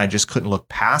focused on it. I just couldn't look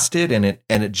past it. And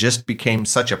it just became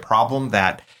such a problem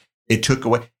that it took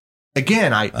away.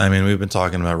 Again, I mean, we've been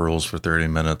talking about rules for 30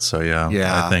 minutes. So yeah,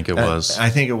 I think it was. I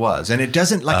think it was. And it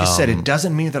doesn't, like I said, it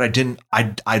doesn't mean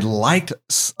that I liked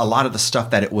a lot of the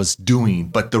stuff that it was doing,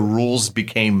 but the rules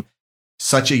became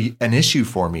such an issue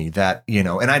for me that, you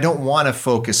know, and I don't want to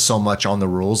focus so much on the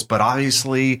rules, but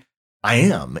obviously I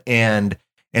am. And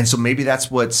so maybe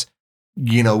that's what's,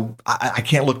 you know, I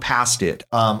can't look past it.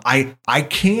 I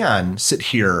can sit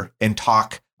here and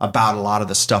talk about a lot of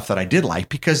the stuff that I did like,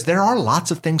 because there are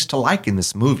lots of things to like in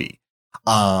this movie.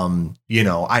 You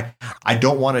know, I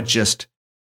don't want to just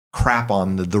crap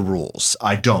on the rules.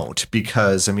 I don't,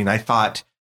 because I mean, I thought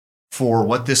for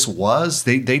what this was,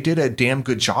 they did a damn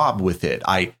good job with it.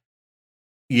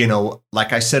 You know,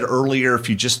 like I said earlier, if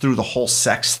you just threw the whole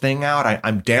sex thing out,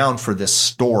 I'm down for this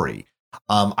story.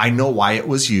 I know why it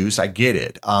was used. I get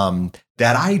it.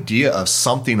 That idea of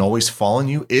something always following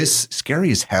you is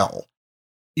scary as hell.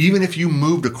 Even if you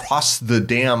moved across the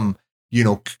damn, you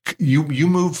know, you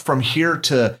moved from here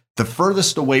to the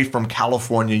furthest away from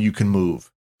California you can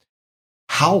move.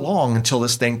 How long until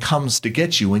this thing comes to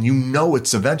get you, and you know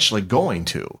it's eventually going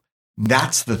to?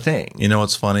 That's the thing. You know,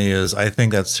 what's funny is I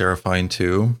think that's terrifying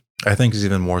too. I think it's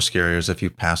even more scary is if you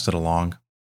passed it along,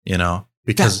 you know,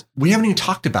 because we haven't even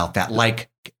talked about that. Like,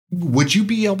 would you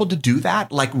be able to do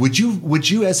that? Like, would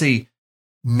you as a,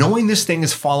 knowing this thing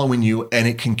is following you and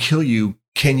it can kill you,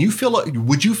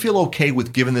 would you feel okay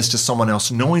with giving this to someone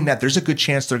else, knowing that there's a good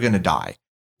chance they're going to die?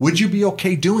 Would you be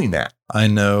okay doing that? I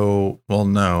know. Well,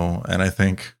 no. And I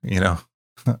think, you know,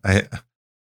 I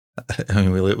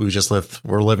mean,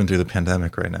 we're living through the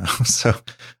pandemic right now. So,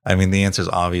 I mean, the answer is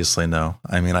obviously no.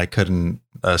 I mean, I couldn't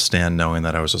stand knowing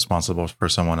that I was responsible for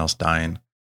someone else dying.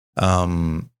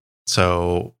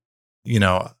 So, you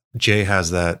know, Jay has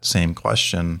that same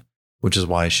question, which is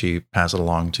why she passed it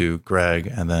along to Greg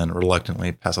and then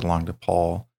reluctantly passed it along to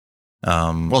Paul.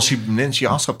 Well, she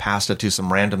also passed it to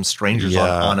some random strangers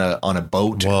on a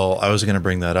boat. Well, I was going to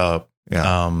bring that up,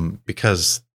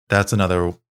 because that's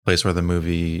another place where the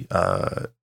movie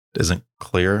isn't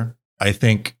clear. I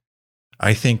think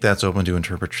that's open to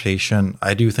interpretation.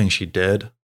 I do think she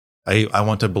did. I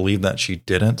want to believe that she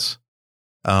didn't.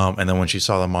 And then when she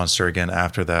saw the monster again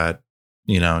after that,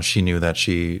 she knew that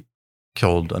she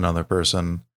killed another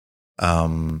person.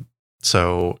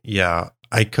 So yeah,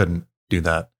 I couldn't do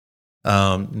that.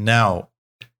 Now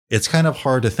it's kind of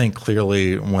hard to think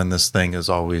clearly when this thing is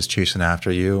always chasing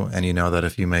after you, and you know that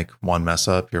if you make one mess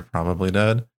up, you're probably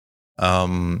dead.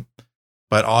 But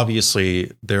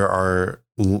obviously there are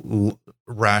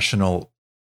rational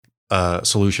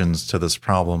solutions to this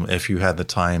problem if you had the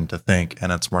time to think,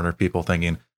 and it's smarter people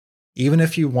thinking. Even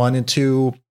if you wanted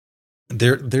to,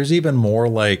 there's even more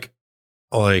like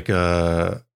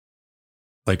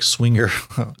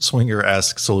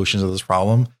swinger-esque solutions to this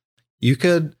problem. You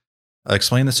could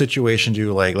explain the situation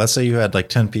to, like, let's say you had like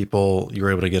 10 people you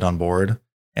were able to get on board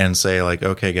and say, like,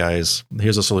 okay, guys,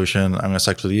 here's a solution. I'm going to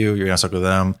suck with you. You're going to suck with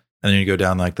them. And then you go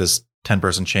down like this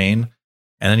 10-person chain.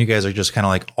 And then you guys are just kind of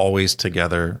like always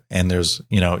together. And there's,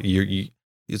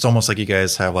 it's almost like you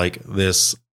guys have like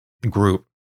this group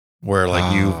where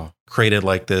like you've created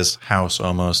like this house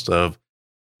almost of,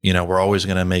 we're always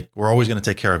going to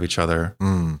take care of each other.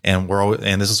 And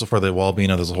and this is for the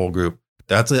well-being of this whole group.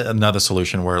 That's another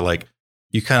solution where like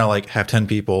you kind of like have 10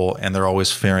 people and they're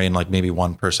always ferrying like maybe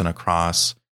one person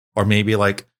across, or maybe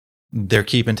like they're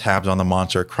keeping tabs on the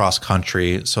monster across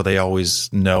country. So they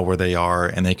always know where they are,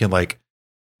 and they can I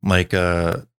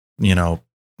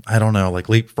don't know, like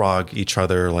leapfrog each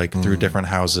other, like through different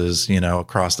houses,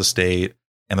 across the state.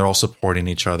 And they're all supporting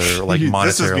each other, like monetarily.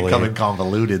 This is becoming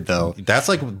convoluted, though. But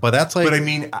I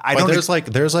mean, there's like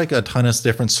a ton of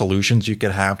different solutions you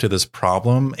could have to this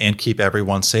problem and keep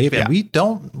everyone safe. Yeah. And we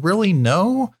don't really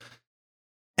know.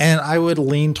 And I would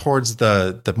lean towards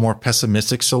the more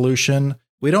pessimistic solution.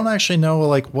 We don't actually know,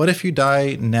 like, what if you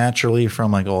die naturally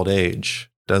from like old age?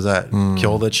 Does that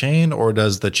kill the chain, or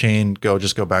does the chain go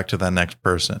back to the next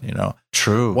person?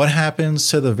 True. What happens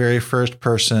to the very first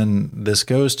person this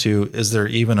goes to? Is there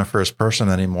even a first person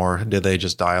anymore? Did they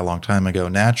just die a long time ago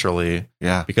naturally?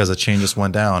 Yeah. Because the chain just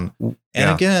went down. And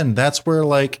again, that's where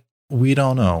like we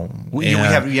don't know. We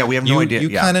have no idea. You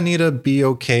kind of need to be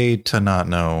okay to not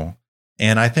know.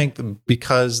 And I think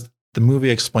because the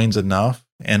movie explains enough,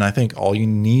 and I think all you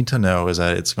need to know is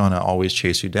that it's going to always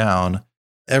chase you down.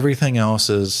 Everything else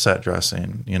is set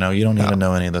dressing. You don't need to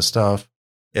know any of this stuff.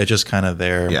 It's just kind of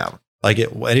there. Yeah. Like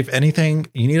if anything,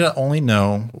 you need to only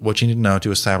know what you need to know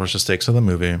to establish the stakes of the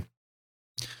movie.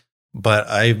 But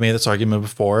I've made this argument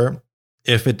before.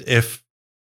 If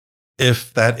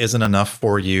that isn't enough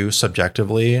for you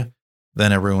subjectively,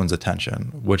 then it ruins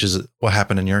attention, which is what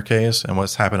happened in your case and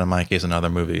what's happened in my case in other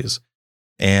movies.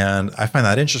 And I find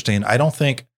that interesting. I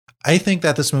think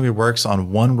that this movie works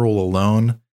on one rule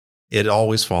alone. It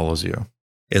always follows you.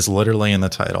 It's literally in the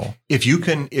title. If you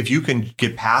can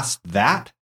get past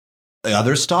that, the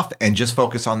other stuff, and just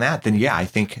focus on that, then yeah, I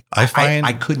think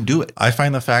I couldn't do it. I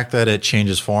find the fact that it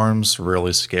changes forms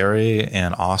really scary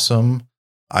and awesome.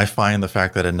 I find the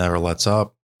fact that it never lets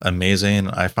up amazing.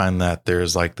 I find that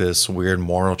there's like this weird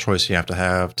moral choice you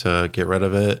have to get rid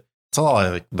of it. It's a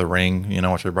lot like The Ring,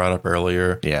 which we brought up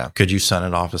earlier. Yeah. Could you send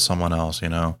it off to someone else,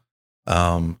 and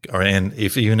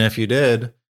even if you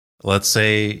did, let's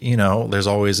say, there's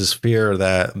always this fear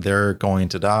that they're going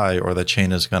to die, or the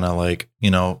chain is going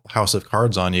to house of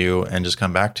cards on you and just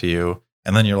come back to you.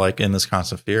 And then you're like in this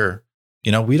constant fear.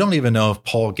 We don't even know if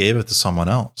Paul gave it to someone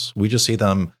else. We just see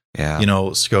them,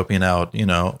 scoping out,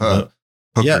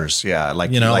 hookers. Yeah.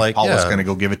 Like Paul was going to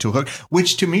go give it to a hook,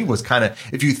 which to me was kind of,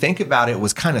 if you think about it,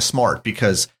 was kind of smart,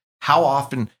 because how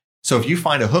often, so if you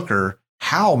find a hooker,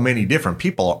 how many different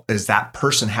people is that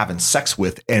person having sex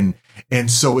with? And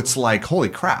so it's like, holy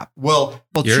crap. Well,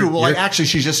 true. Well, actually,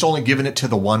 she's just only giving it to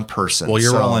the one person. Well,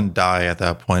 you're rolling die at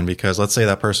that point, because let's say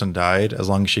that person died, as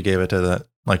long as she gave it to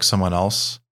someone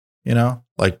else,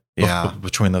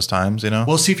 between those times,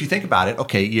 Well, see, if you think about it,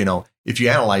 okay, if you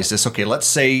analyze this, okay, let's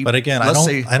say. But again,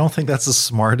 I don't think that's the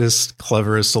smartest,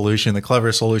 cleverest solution. The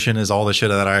cleverest solution is all the shit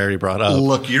that I already brought up.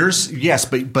 Look, yours, yes,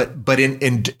 but in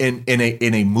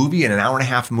a movie, in an hour and a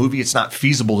half movie, it's not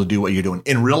feasible to do what you're doing.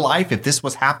 In real life, if this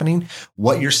was happening,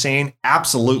 what you're saying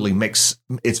absolutely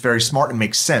it's very smart and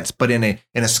makes sense. But in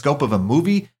a scope of a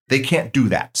movie, they can't do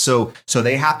that. So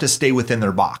they have to stay within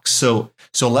their box. So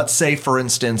let's say, for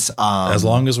instance, as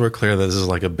long as we're clear that this is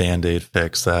like a Band-Aid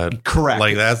fix, that correct,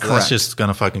 like that's just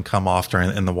gonna fucking come off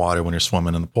in the water when you're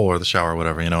swimming in the pool or the shower or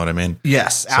whatever. You know what I mean?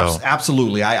 Yes,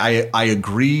 absolutely. I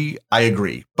agree.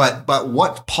 But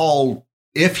what Paul,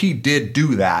 if he did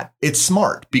do that, it's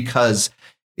smart, because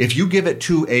if you give it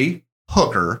to a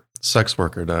hooker. Sex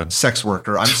worker, Dad. Sex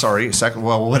worker. I'm sorry.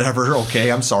 Well, whatever.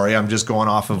 Okay. I'm sorry. I'm just going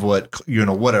off of what,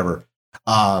 whatever.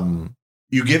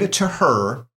 You give it to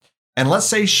her. And let's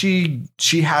say she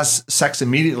has sex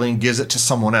immediately and gives it to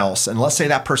someone else. And let's say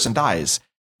that person dies.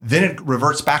 Then it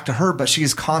reverts back to her, but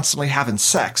she's constantly having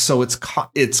sex. So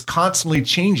it's constantly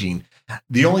changing.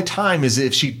 The only time is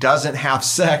if she doesn't have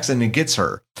sex and it gets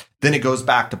her. Then it goes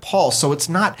back to Paul. So it's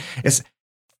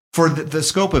for the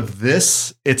scope of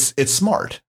this, it's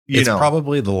smart. It's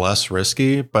probably the less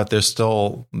risky, but there's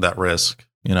still that risk,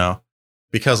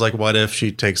 because like, what if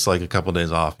she takes like a couple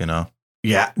days off,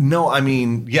 Yeah, no, I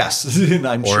mean, yes,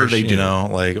 I'm sure they do.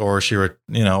 Or she, what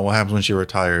happens when she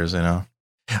retires,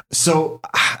 So,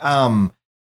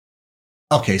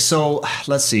 okay, so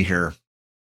let's see here.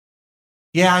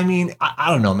 Yeah, I mean, I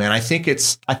don't know, man. I think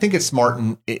it's smart,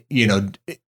 and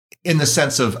in the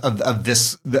sense of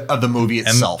the movie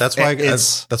itself. And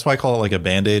that's why I call it like a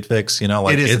Band-Aid fix.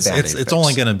 It's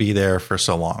only going to be there for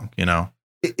so long.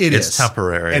 It's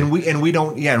temporary, and we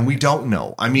don't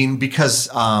know. I mean,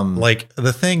 because like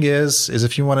the thing is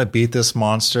if you want to beat this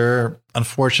monster,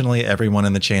 unfortunately, everyone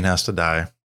in the chain has to die.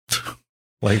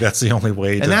 Like that's the only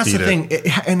way to beat it. And that's the thing.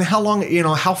 And how long,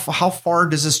 how far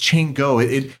does this chain go?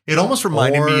 It almost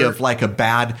reminded me of like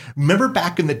remember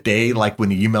back in the day, like when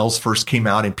emails first came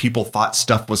out and people thought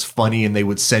stuff was funny and they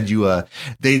would send you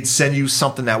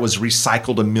something that was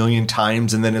recycled a million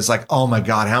times. And then it's like, oh my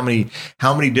God,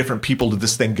 how many different people did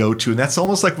this thing go to? And that's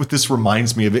almost like what this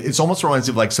reminds me of. It almost reminds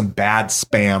me of like some bad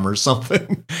spam or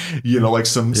something, like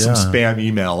some spam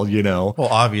email, Well,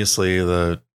 obviously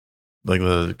the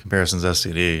comparison's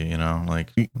STD,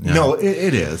 No,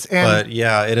 it is. But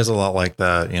yeah, it is a lot like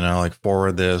that, like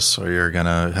forward this or you're going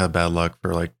to have bad luck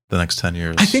for like the next 10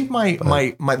 years. I think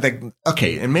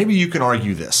okay. And maybe you can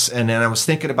argue this. And then I was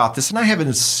thinking about this and I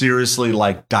haven't seriously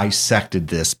like dissected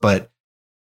this, but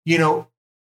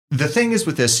the thing is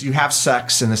with this, you have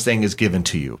sex and this thing is given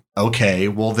to you. Okay.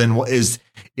 Well, then what is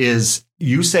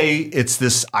you say it's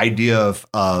this idea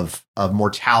of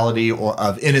mortality or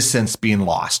of innocence being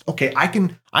lost. Okay. I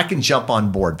can jump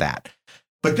on board that,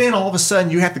 but then all of a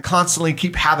sudden you have to constantly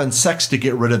keep having sex to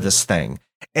get rid of this thing.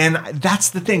 And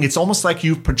that's the thing. It's almost like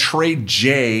you've portrayed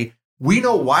Jay. We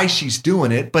know why she's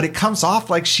doing it, but it comes off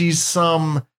like she's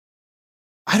some,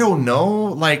 I don't know,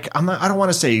 like I don't want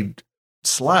to say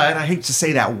slut. I hate to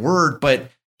say that word,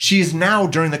 but she is now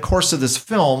during the course of this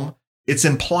film, it's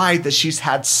implied that she's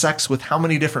had sex with how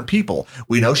many different people?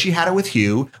 We know she had it with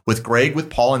Hugh, with Greg, with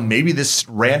Paul, and maybe this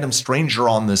random stranger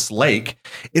on this lake.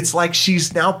 It's like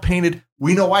she's now painted.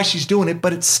 We know why she's doing it,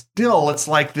 but it's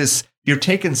like this, you're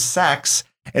taking sex.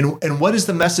 And what is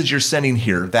the message you're sending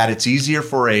here? That it's easier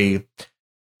Hugh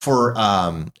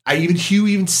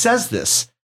even says this.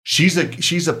 She's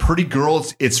a pretty girl.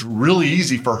 It's really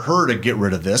easy for her to get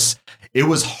rid of this. It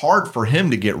was hard for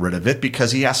him to get rid of it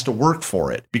because he has to work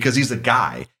for it because he's a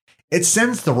guy. It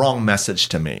sends the wrong message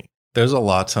to me. There's a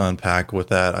lot to unpack with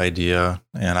that idea,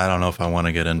 and I don't know if I want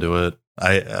to get into it.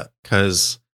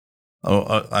 Because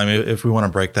if we want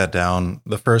to break that down,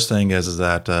 the first thing is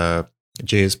that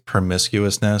Jay's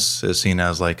promiscuousness is seen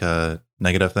as like a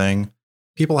negative thing.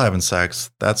 People having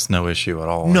sex, that's no issue at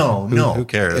all. No, who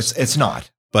cares? It's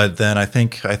not. But then I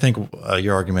think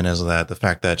your argument is that the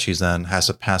fact that she's then has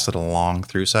to pass it along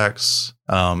through sex,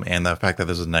 and the fact that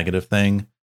there's a negative thing,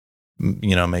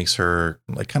 makes her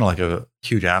like kind of like a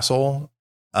huge asshole.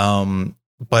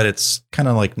 But it's kind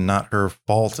of like not her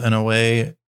fault in a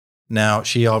way. Now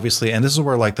she obviously, and this is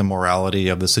where like the morality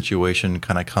of the situation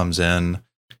kind of comes in.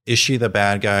 Is she the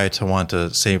bad guy to want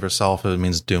to save herself if it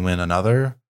means dooming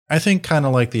another? I think kind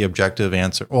of like the objective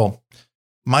answer. Well,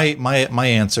 my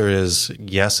answer is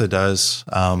yes, it does.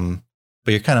 But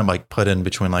you're kind of like put in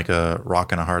between like a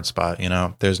rock and a hard spot.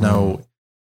 There's no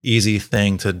easy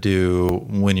thing to do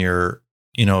when you're,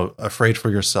 afraid for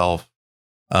yourself.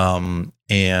 And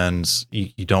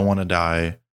you don't want to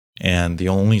die. And the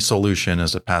only solution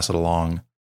is to pass it along.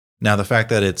 Now, the fact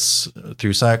that it's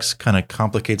through sex kind of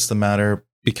complicates the matter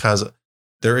because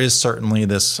there is certainly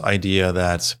this idea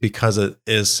that because it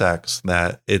is sex,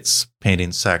 that it's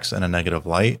painting sex in a negative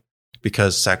light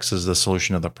because sex is the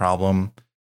solution of the problem.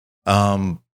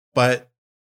 And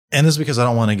this is because I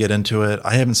don't want to get into it.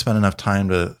 I haven't spent enough time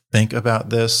to think about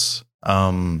this.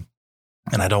 And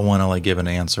I don't want to like give an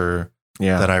answer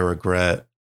that I regret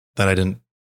that I didn't.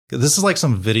 This is like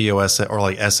some video essay or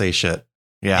like essay shit.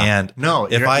 Yeah. And no,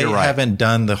 if I haven't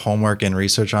done the homework and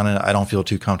research on it, I don't feel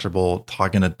too comfortable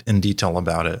talking in detail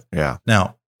about it. Yeah.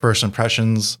 Now, first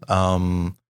impressions. I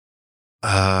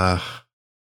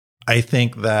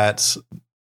think that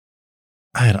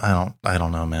I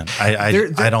don't know, man.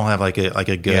 I don't have like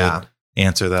a good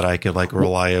answer that I could like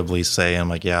reliably say. I'm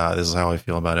like, yeah, this is how I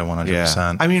feel about it 100%.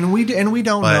 Yeah. I mean, we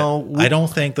don't know. I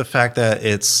don't think the fact that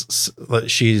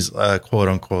she's a quote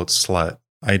unquote slut.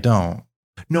 I don't.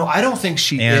 No, I don't think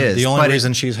she and is. The only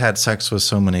reason she's had sex with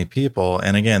so many people,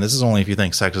 and again, this is only if you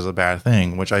think sex is a bad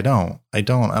thing, which I don't at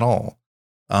all.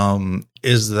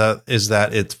 Is that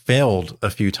it failed a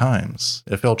few times.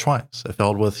 It failed twice. It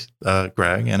failed with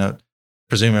Greg, and it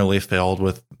presumably failed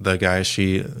with the guy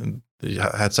she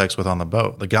had sex with on the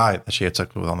boat. The guy that she had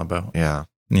sex with on the boat. Yeah,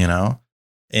 you know.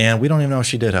 And we don't even know if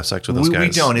she did have sex with those guys. We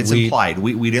don't. It's implied.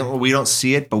 We don't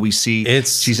see it, but we see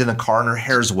she's in the car and her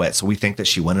hair's wet, so we think that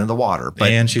she went into the water.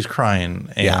 But and she's crying,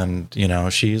 and you know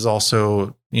she's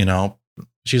also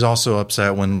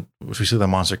upset when she see the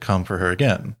monster come for her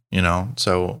again. You know,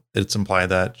 so it's implied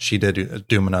that she did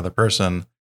doom another person.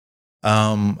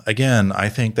 Again, I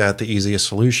think that the easiest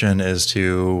solution is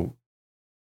to,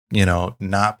 you know,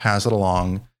 not pass it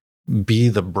along, be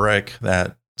the brick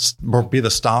that. Or be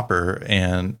the stopper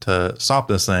and to stop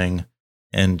this thing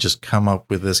and just come up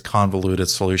with this convoluted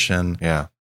solution. Yeah.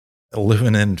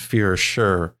 Living in fear,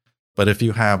 sure. But if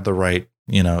you have the right,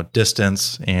 you know,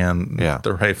 distance and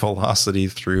the right velocity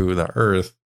through the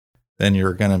earth, then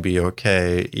you're going to be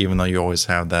okay, even though you always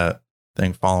have that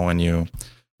thing following you.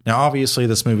 Now, obviously,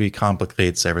 this movie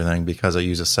complicates everything because it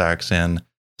uses sex, and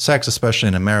sex, especially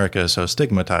in America, is so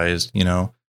stigmatized, you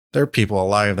know. There are people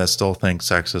alive that still think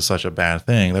sex is such a bad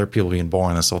thing. There are people being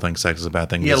born that still think sex is a bad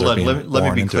thing. Yeah, look, let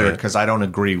me be clear, because I don't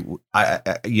agree.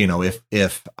 I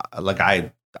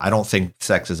don't think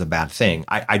sex is a bad thing.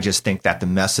 I just think that the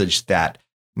message that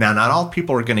now, not all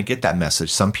people are going to get that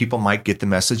message. Some people might get the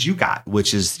message you got,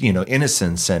 which is, you know,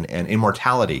 innocence and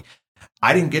immortality.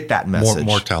 I didn't get that message.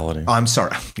 Mortality. Oh, I'm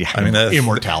sorry. Yeah, I mean,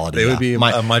 immortality. It would be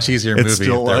a much easier movie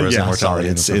still, if there was immortality.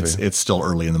 It's still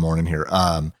early in the morning here.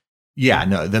 Yeah,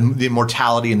 no, the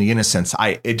immortality and the innocence.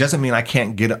 It doesn't mean I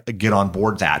can't get on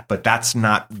board that, but that's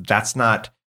not.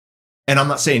 And I'm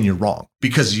not saying you're wrong,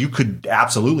 because you could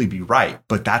absolutely be right,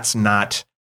 but that's not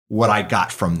what I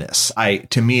got from this.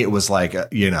 To me, it was like,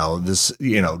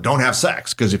 don't have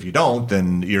sex, because if you don't,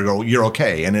 then you're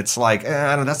okay. And it's like,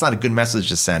 that's not a good message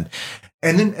to send.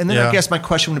 And then I guess my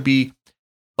question would be,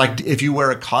 like, if you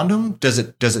wear a condom, does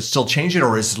it still change it,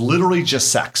 or is it literally just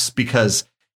sex? Because,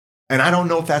 and I don't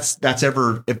know if that's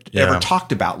ever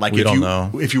talked about. Like,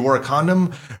 if you wear a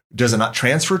condom, does it not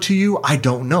transfer to you? I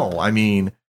don't know. I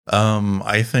mean,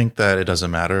 I think that it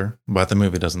doesn't matter, but the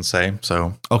movie doesn't say.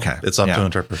 So okay, it's up to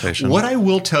interpretation. What I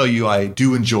will tell you, I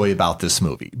do enjoy about this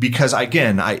movie, because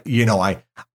again, I don't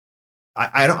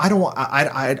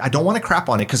want to crap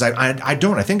on it, because I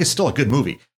don't. I think it's still a good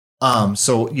movie.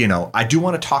 So, I do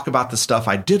want to talk about the stuff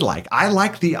I did like. I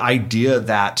like the idea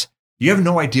that you have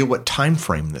no idea what time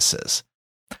frame this is.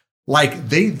 Like,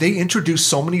 they introduce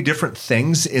so many different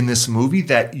things in this movie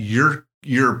that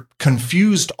you're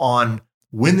confused on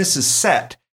when this is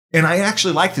set. And I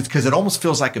actually like this because it almost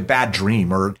feels like a bad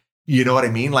dream, or you know what I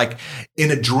mean? Like,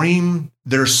 in a dream,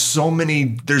 there's so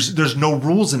many, there's no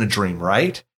rules in a dream,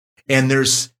 right? And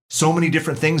there's so many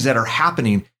different things that are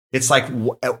happening. It's like,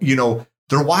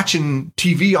 they're watching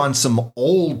TV on some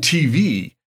old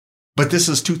TV, but this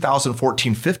is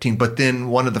 2014, 15. But then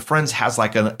one of the friends has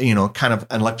like a, kind of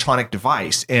an electronic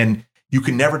device, and you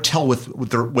can never tell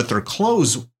with their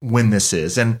clothes when this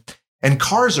is. And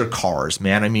cars are cars,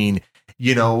 man. I mean,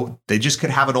 they just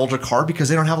could have an older car because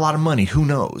they don't have a lot of money. Who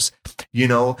knows?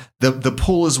 The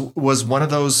pool was one of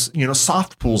those,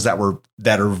 soft pools that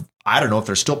are, I don't know if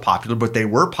they're still popular, but they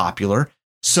were popular.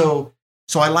 So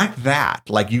I like that.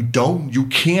 Like, you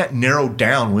can't narrow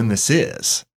down when this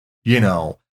is,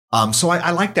 So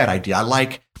I like that idea.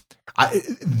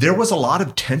 There was a lot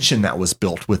of tension that was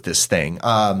built with this thing.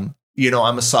 I'm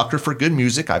a sucker for good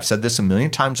music. I've said this a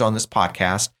million times on this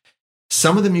podcast.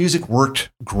 Some of the music worked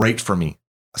great for me.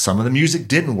 Some of the music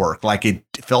didn't work. Like, it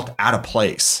felt out of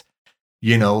place.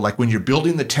 Like when you're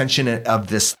building the tension of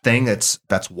this thing that's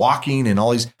walking and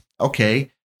all these,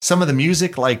 okay. Some of the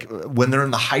music, like when they're in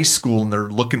the high school and they're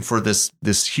looking for this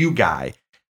Hugh guy,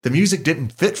 the music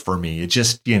didn't fit for me. It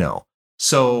just,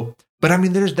 so, but I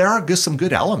mean, there are some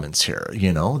good elements here,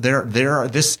 there are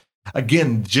this,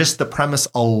 again, just the premise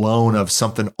alone of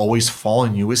something always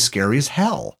following you is scary as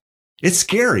hell. It's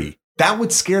scary. That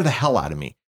would scare the hell out of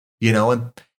me,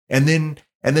 and then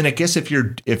I guess if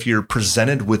you're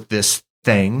presented with this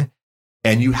thing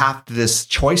and you have this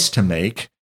choice to make,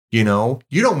 you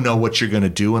don't know what you're going to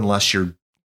do unless you're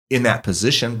in that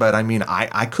position. But I mean,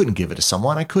 I couldn't give it to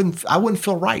someone. I wouldn't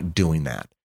feel right doing that,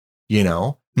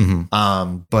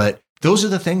 Mm-hmm. But those are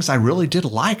the things I really did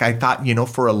like. I thought,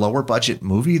 for a lower budget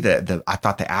movie, that I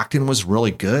thought the acting was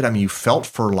really good. I mean, you felt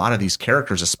for a lot of these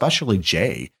characters, especially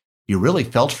Jay. You really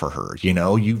felt for her.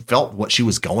 You felt what she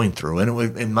was going through,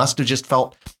 and it must have just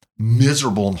felt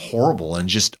miserable and horrible and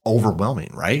just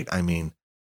overwhelming, right? I mean,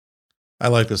 I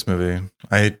like this movie.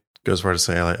 I go as far to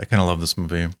say I kind of love this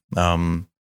movie.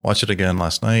 Watched it again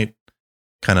last night.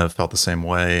 Kind of felt the same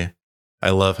way.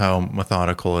 I love how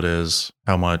methodical it is,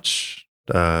 how much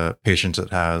patience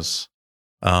it has.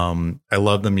 I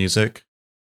love the music.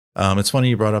 It's funny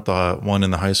you brought up the one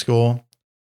in the high school,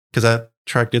 because that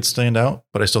track did stand out,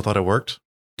 but I still thought it worked.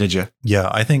 Did you? Yeah,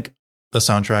 I think the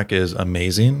soundtrack is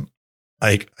amazing.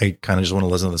 I kind of just want to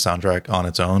listen to the soundtrack on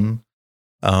its own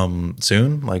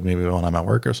soon, like maybe when I'm at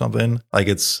work or something. Like,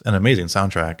 it's an amazing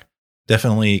soundtrack.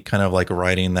 Definitely kind of like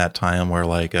riding that time where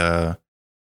like kind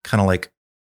of like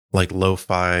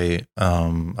lo-fi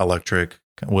electric,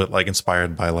 with like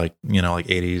inspired by like, like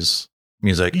 80s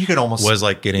music. You could almost was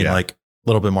like getting like a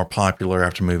little bit more popular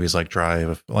after movies like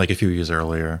Drive, like a few years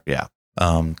earlier. Yeah.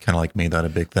 Kind of like made that a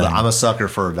big thing. Well, I'm a sucker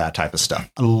for that type of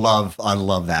stuff. I love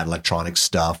that electronic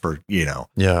stuff, or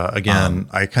Yeah. Again,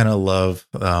 I kind of love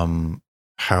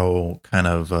how kind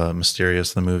of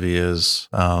mysterious the movie is,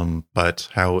 but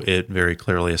how it very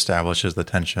clearly establishes the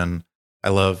tension. I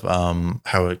love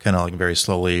how it kind of like very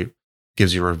slowly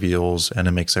gives you reveals, and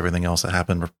it makes everything else that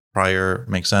happened prior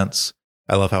make sense.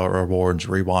 I love how it rewards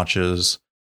rewatches.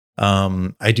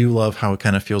 I do love how it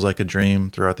kind of feels like a dream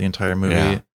throughout the entire movie.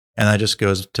 Yeah. And that just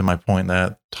goes to my point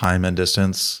that time and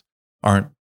distance aren't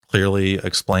clearly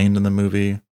explained in the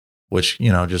movie, which,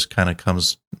 just kind of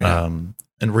comes and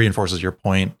reinforces your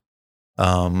point.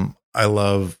 I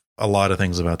love a lot of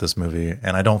things about this movie,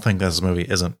 and I don't think this movie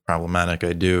isn't problematic.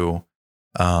 I do.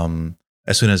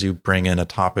 As soon as you bring in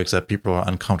topics that people are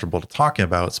uncomfortable to talk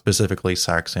about, specifically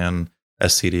sex and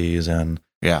STDs and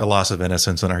the loss of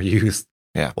innocence in our youth,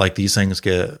 like these things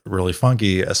get really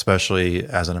funky, especially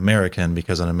as an American,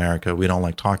 because in America, we don't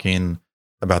like talking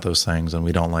about those things, and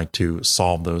we don't like to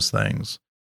solve those things,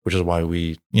 which is why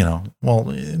we,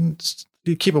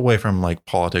 keep away from like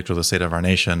politics or the state of our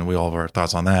nation. We all have our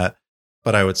thoughts on that.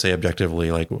 But I would say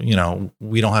objectively, like,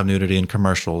 we don't have nudity in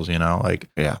commercials,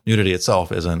 nudity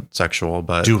itself isn't sexual,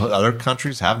 but do other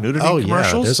countries have nudity in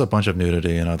commercials? Yeah, there's a bunch of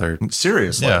nudity in other.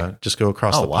 Seriously? Yeah. Just go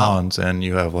across the ponds and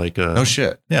you have like no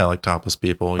shit. Yeah. Like topless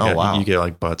people. You get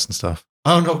like butts and stuff.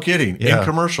 Oh, no kidding. In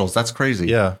commercials. That's crazy.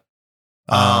 Yeah.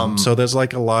 So there's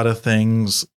like a lot of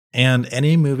things, and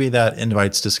any movie that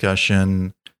invites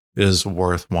discussion is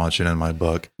worth watching in my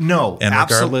book. No, and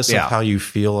regardless of how you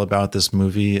feel about this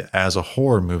movie as a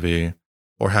horror movie,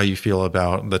 or how you feel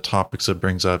about the topics it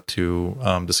brings up to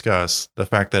discuss, the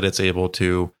fact that it's able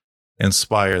to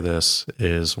inspire this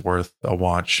is worth a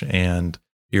watch and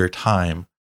your time.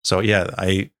 So yeah,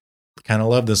 I kind of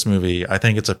love this movie. I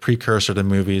think it's a precursor to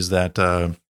movies that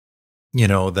that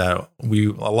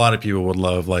a lot of people would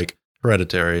love, like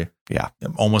Hereditary. Yeah,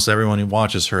 almost everyone who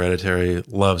watches Hereditary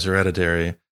loves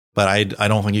Hereditary. But I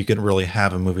don't think you can really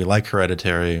have a movie like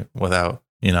Hereditary without,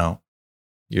 your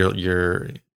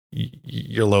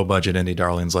low budget indie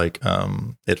darlings like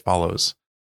It Follows.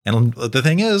 And the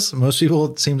thing is, most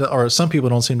people some people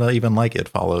don't seem to even like It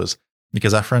Follows,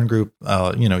 because that friend group,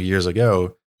 years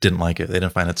ago didn't like it. They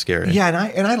didn't find it scary. Yeah,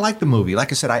 and I like the movie.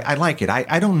 Like I said, I like it.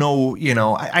 I don't know,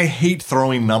 I hate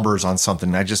throwing numbers on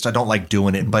something. I don't like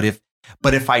doing it. But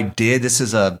if I did, this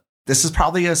is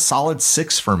probably a solid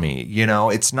 6 for me.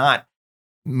 It's not,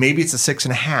 maybe it's a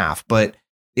 6.5, but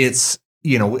it's,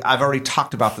 I've already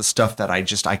talked about the stuff that I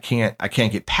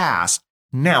can't get past.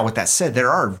 Now, with that said,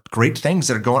 there are great things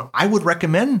that are going. I would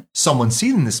recommend someone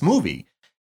seeing this movie.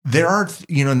 There are,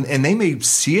 and they may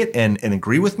see it and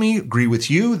agree with me, agree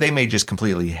with you. They may just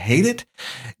completely hate it,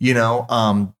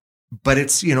 but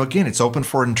it's, again, it's open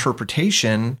for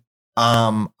interpretation.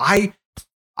 Getting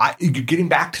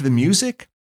back to the music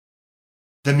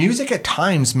at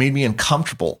times made me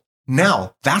uncomfortable.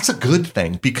 Now, that's a good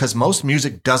thing, because most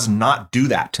music does not do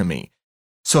that to me.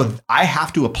 So I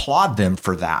have to applaud them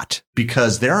for that,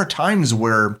 because there are times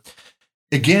where,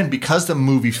 again, because the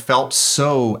movie felt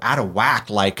so out of whack,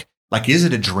 like is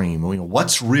it a dream?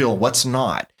 What's real? What's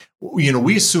not?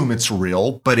 We assume it's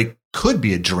real, but it could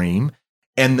be a dream.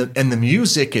 And the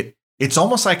music, it's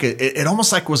almost like it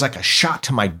almost like was like a shot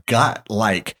to my gut,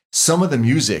 like some of the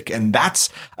music. And that's,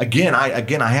 again, I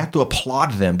have to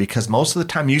applaud them, because most of the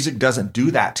time music doesn't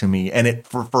do that to me. And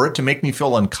for it to make me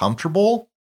feel uncomfortable,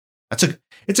 it's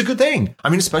a good thing. I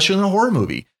mean, especially in a horror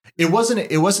movie, it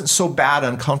wasn't so bad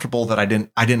uncomfortable that I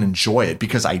didn't enjoy it,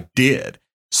 because I did.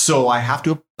 So I have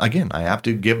to, again, I have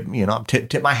to give,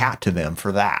 tip my hat to them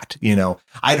for that.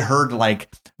 I'd heard like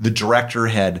the director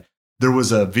there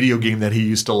was a video game that he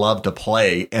used to love to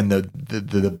play, and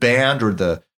the band or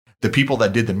the people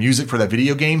that did the music for that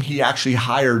video game, he actually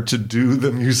hired to do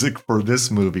the music for this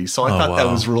movie. So I thought that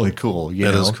was really cool.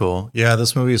 That is cool. Yeah,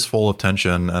 this movie is full of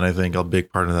tension, and I think a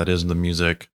big part of that is the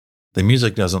music. The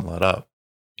music doesn't let up.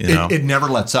 It never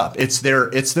lets up. It's there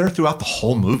throughout the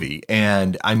whole movie.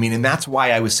 And I mean, and that's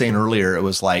why I was saying earlier, it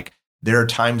was like, there are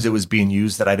times it was being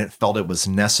used that I didn't felt it was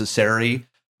necessary.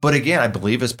 But again, I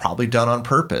believe it's probably done on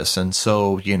purpose. And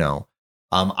so,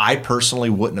 I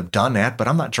personally wouldn't have done that, but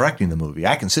I'm not directing the movie.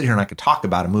 I can sit here and I can talk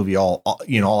about a movie all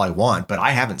I want, but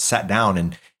I haven't sat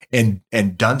down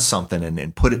and done something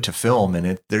and put it to film.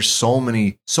 And there's so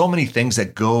many things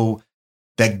that go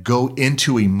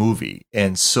into a movie.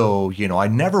 And so, I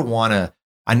never want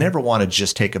to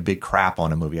just take a big crap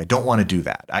on a movie. I don't want to do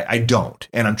that. I don't.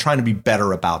 And I'm trying to be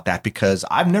better about that because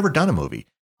I've never done a movie.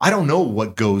 I don't know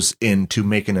what goes into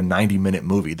making a 90-minute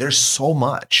movie. There's so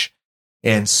much.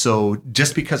 And so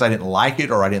just because I didn't like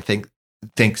it or I didn't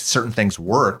think certain things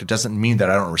worked, it doesn't mean that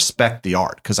I don't respect the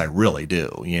art, because I really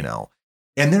do,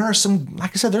 And there are some,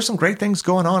 like I said, there's some great things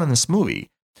going on in this movie.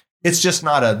 It's just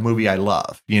not a movie I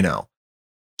love,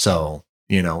 So,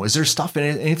 is there stuff in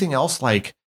it, anything else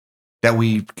like that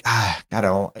we,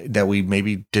 that we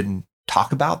maybe didn't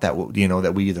talk about that,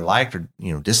 that we either liked or,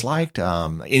 disliked?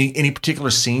 Any particular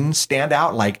scenes stand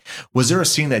out? Like, was there a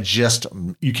scene that just,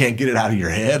 you can't get it out of your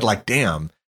head? Like,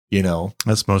 damn,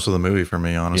 That's most of the movie for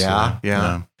me, honestly.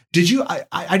 Yeah. Did you,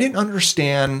 I didn't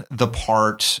understand the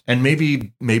part, and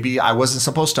maybe I wasn't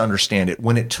supposed to understand it,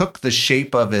 when it took the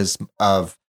shape of the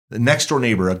next door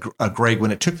neighbor, Greg,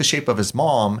 when it took the shape of his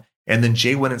mom, and then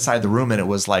Jay went inside the room and it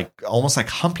was like almost like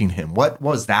humping him. What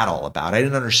was that all about? I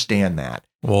didn't understand that.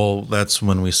 Well, that's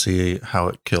when we see how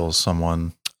it kills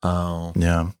someone. Oh,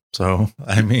 yeah. So,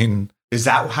 I mean, is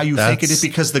that how you think it is?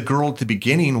 Because the girl at the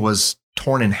beginning was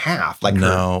torn in half. Like,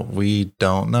 no, we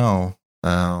don't know.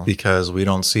 Oh, because we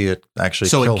don't see it actually.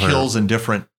 So kill it kills in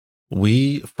different.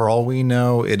 For all we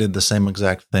know, it did the same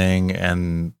exact thing,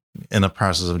 and in the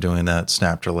process of doing that,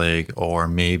 snapped her leg, or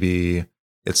maybe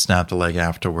it snapped a leg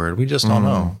afterward. We just don't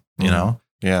know,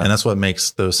 Yeah. And that's what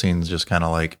makes those scenes just kind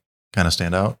of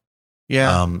stand out.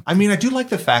 Yeah. I mean, I do like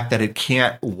the fact that it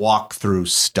can't walk through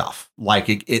stuff. Like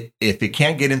if it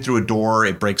can't get in through a door,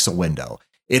 it breaks a window.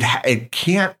 It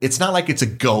can't, it's not like it's a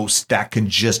ghost that can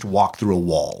just walk through a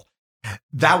wall.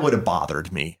 That would have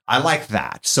bothered me. I like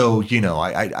that. So,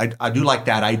 I do like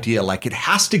that idea. Like, it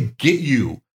has to get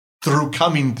you through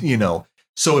coming,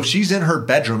 So if she's in her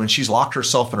bedroom and she's locked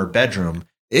herself in her bedroom,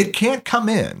 it can't come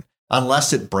in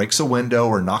unless it breaks a window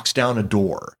or knocks down a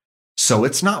door. So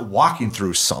it's not walking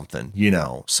through something,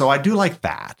 So I do like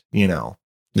that, Yeah.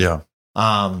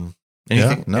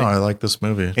 I like this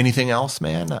movie. Anything else,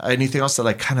 man? Anything else that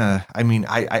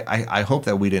I hope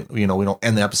that we didn't, we don't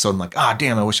end the episode and like,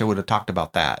 damn, I wish I would have talked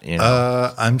about that.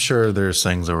 I'm sure there's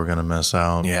things that we're going to miss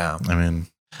out. Yeah. I mean,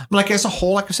 like, as a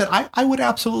whole, like I said, I would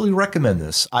absolutely recommend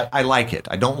this. I like it.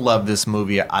 I don't love this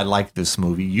movie. I like this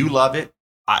movie. You love it.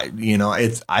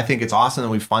 I think it's awesome that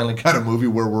we finally got a movie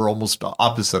where we're almost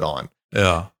opposite on.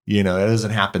 Yeah. It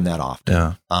doesn't happen that often.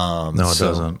 Yeah. No, it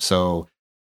doesn't. So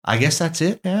I guess that's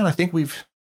it, man. I think we've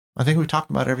talked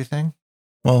about everything.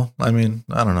 Well, I mean,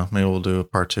 I don't know. Maybe we'll do a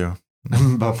part 2.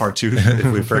 About part 2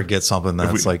 if we forget something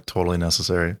that's like totally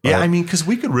necessary. But, yeah, I mean, because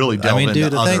we could really delve into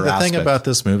the thing about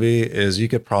this movie is you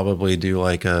could probably do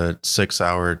like a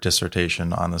 6-hour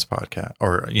dissertation on this podcast,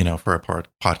 or for a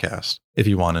podcast if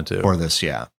you wanted to. Or this,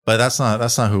 yeah. But that's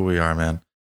not who we are, man.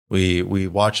 We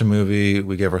watch a movie,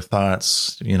 we give our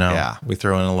thoughts, we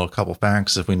throw in a little couple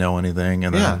facts if we know anything,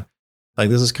 and then like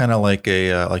this is kind of like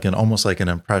almost like an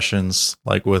impressions,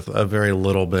 like with a very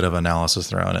little bit of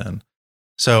analysis thrown in.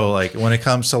 So like when it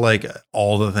comes to like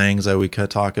all the things that we could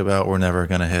talk about, we're never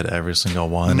going to hit every single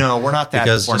one. No, we're not that.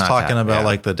 Because just talking about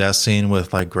like the death scene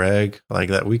with like Greg, like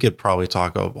that, we could probably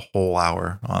talk a whole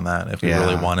hour on that if we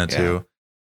really wanted to.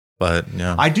 But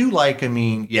yeah, I do like, we're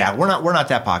not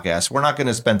that podcast. We're not going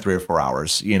to spend 3 or 4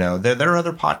 hours. There are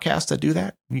other podcasts that do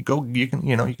that. You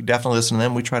can definitely listen to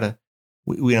them. We try to,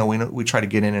 we try to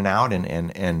get in and out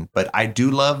but I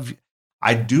do love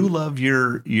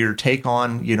your take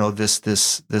on, this,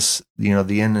 the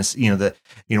innocence,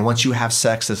 once you have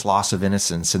sex, this loss of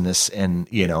innocence and this, and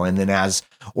then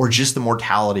or just the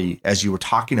mortality, as you were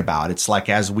talking about, it's like,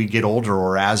 as we get older,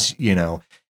 or as,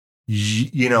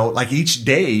 like each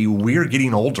day we're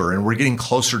getting older and we're getting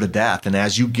closer to death. And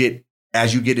as you get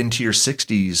into your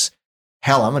 60s,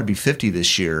 hell, I'm going to be 50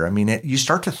 this year. I mean, you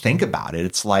start to think about it.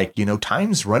 It's like,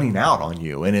 time's running out on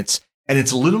you, and it's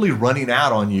literally running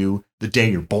out on you the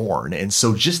day you're born. And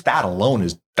so just that alone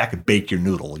that could bake your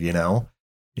noodle,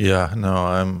 Yeah, no,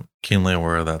 I'm keenly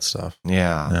aware of that stuff.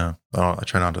 Yeah. I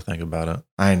try not to think about it.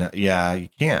 I know. Yeah, you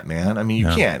can't, man. I mean, you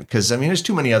can't, because there's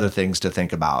too many other things to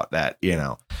think about that,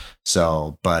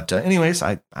 So, but anyways,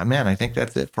 I think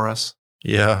that's it for us.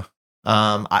 Yeah.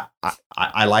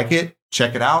 I like it.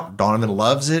 Check it out. Donovan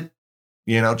loves it.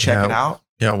 Check it out.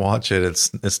 Yeah, watch it.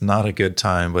 It's not a good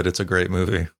time, but it's a great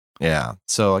movie. Yeah.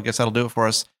 So I guess that'll do it for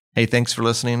us. Hey, thanks for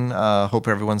listening. Hope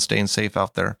everyone's staying safe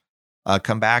out there.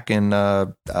 Come back and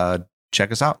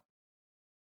check us out.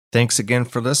 Thanks again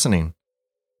for listening.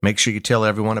 Make sure you tell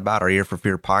everyone about our Ear for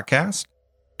Fear podcast.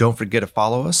 Don't forget to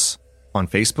follow us on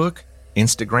Facebook,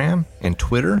 Instagram, and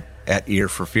Twitter at Ear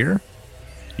for Fear.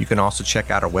 You can also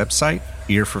check out our website,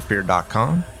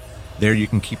 earforfear.com. There you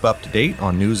can keep up to date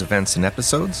on news, events, and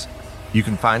episodes. You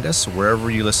can find us wherever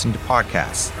you listen to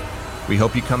podcasts. We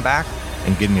hope you come back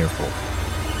and get an earful.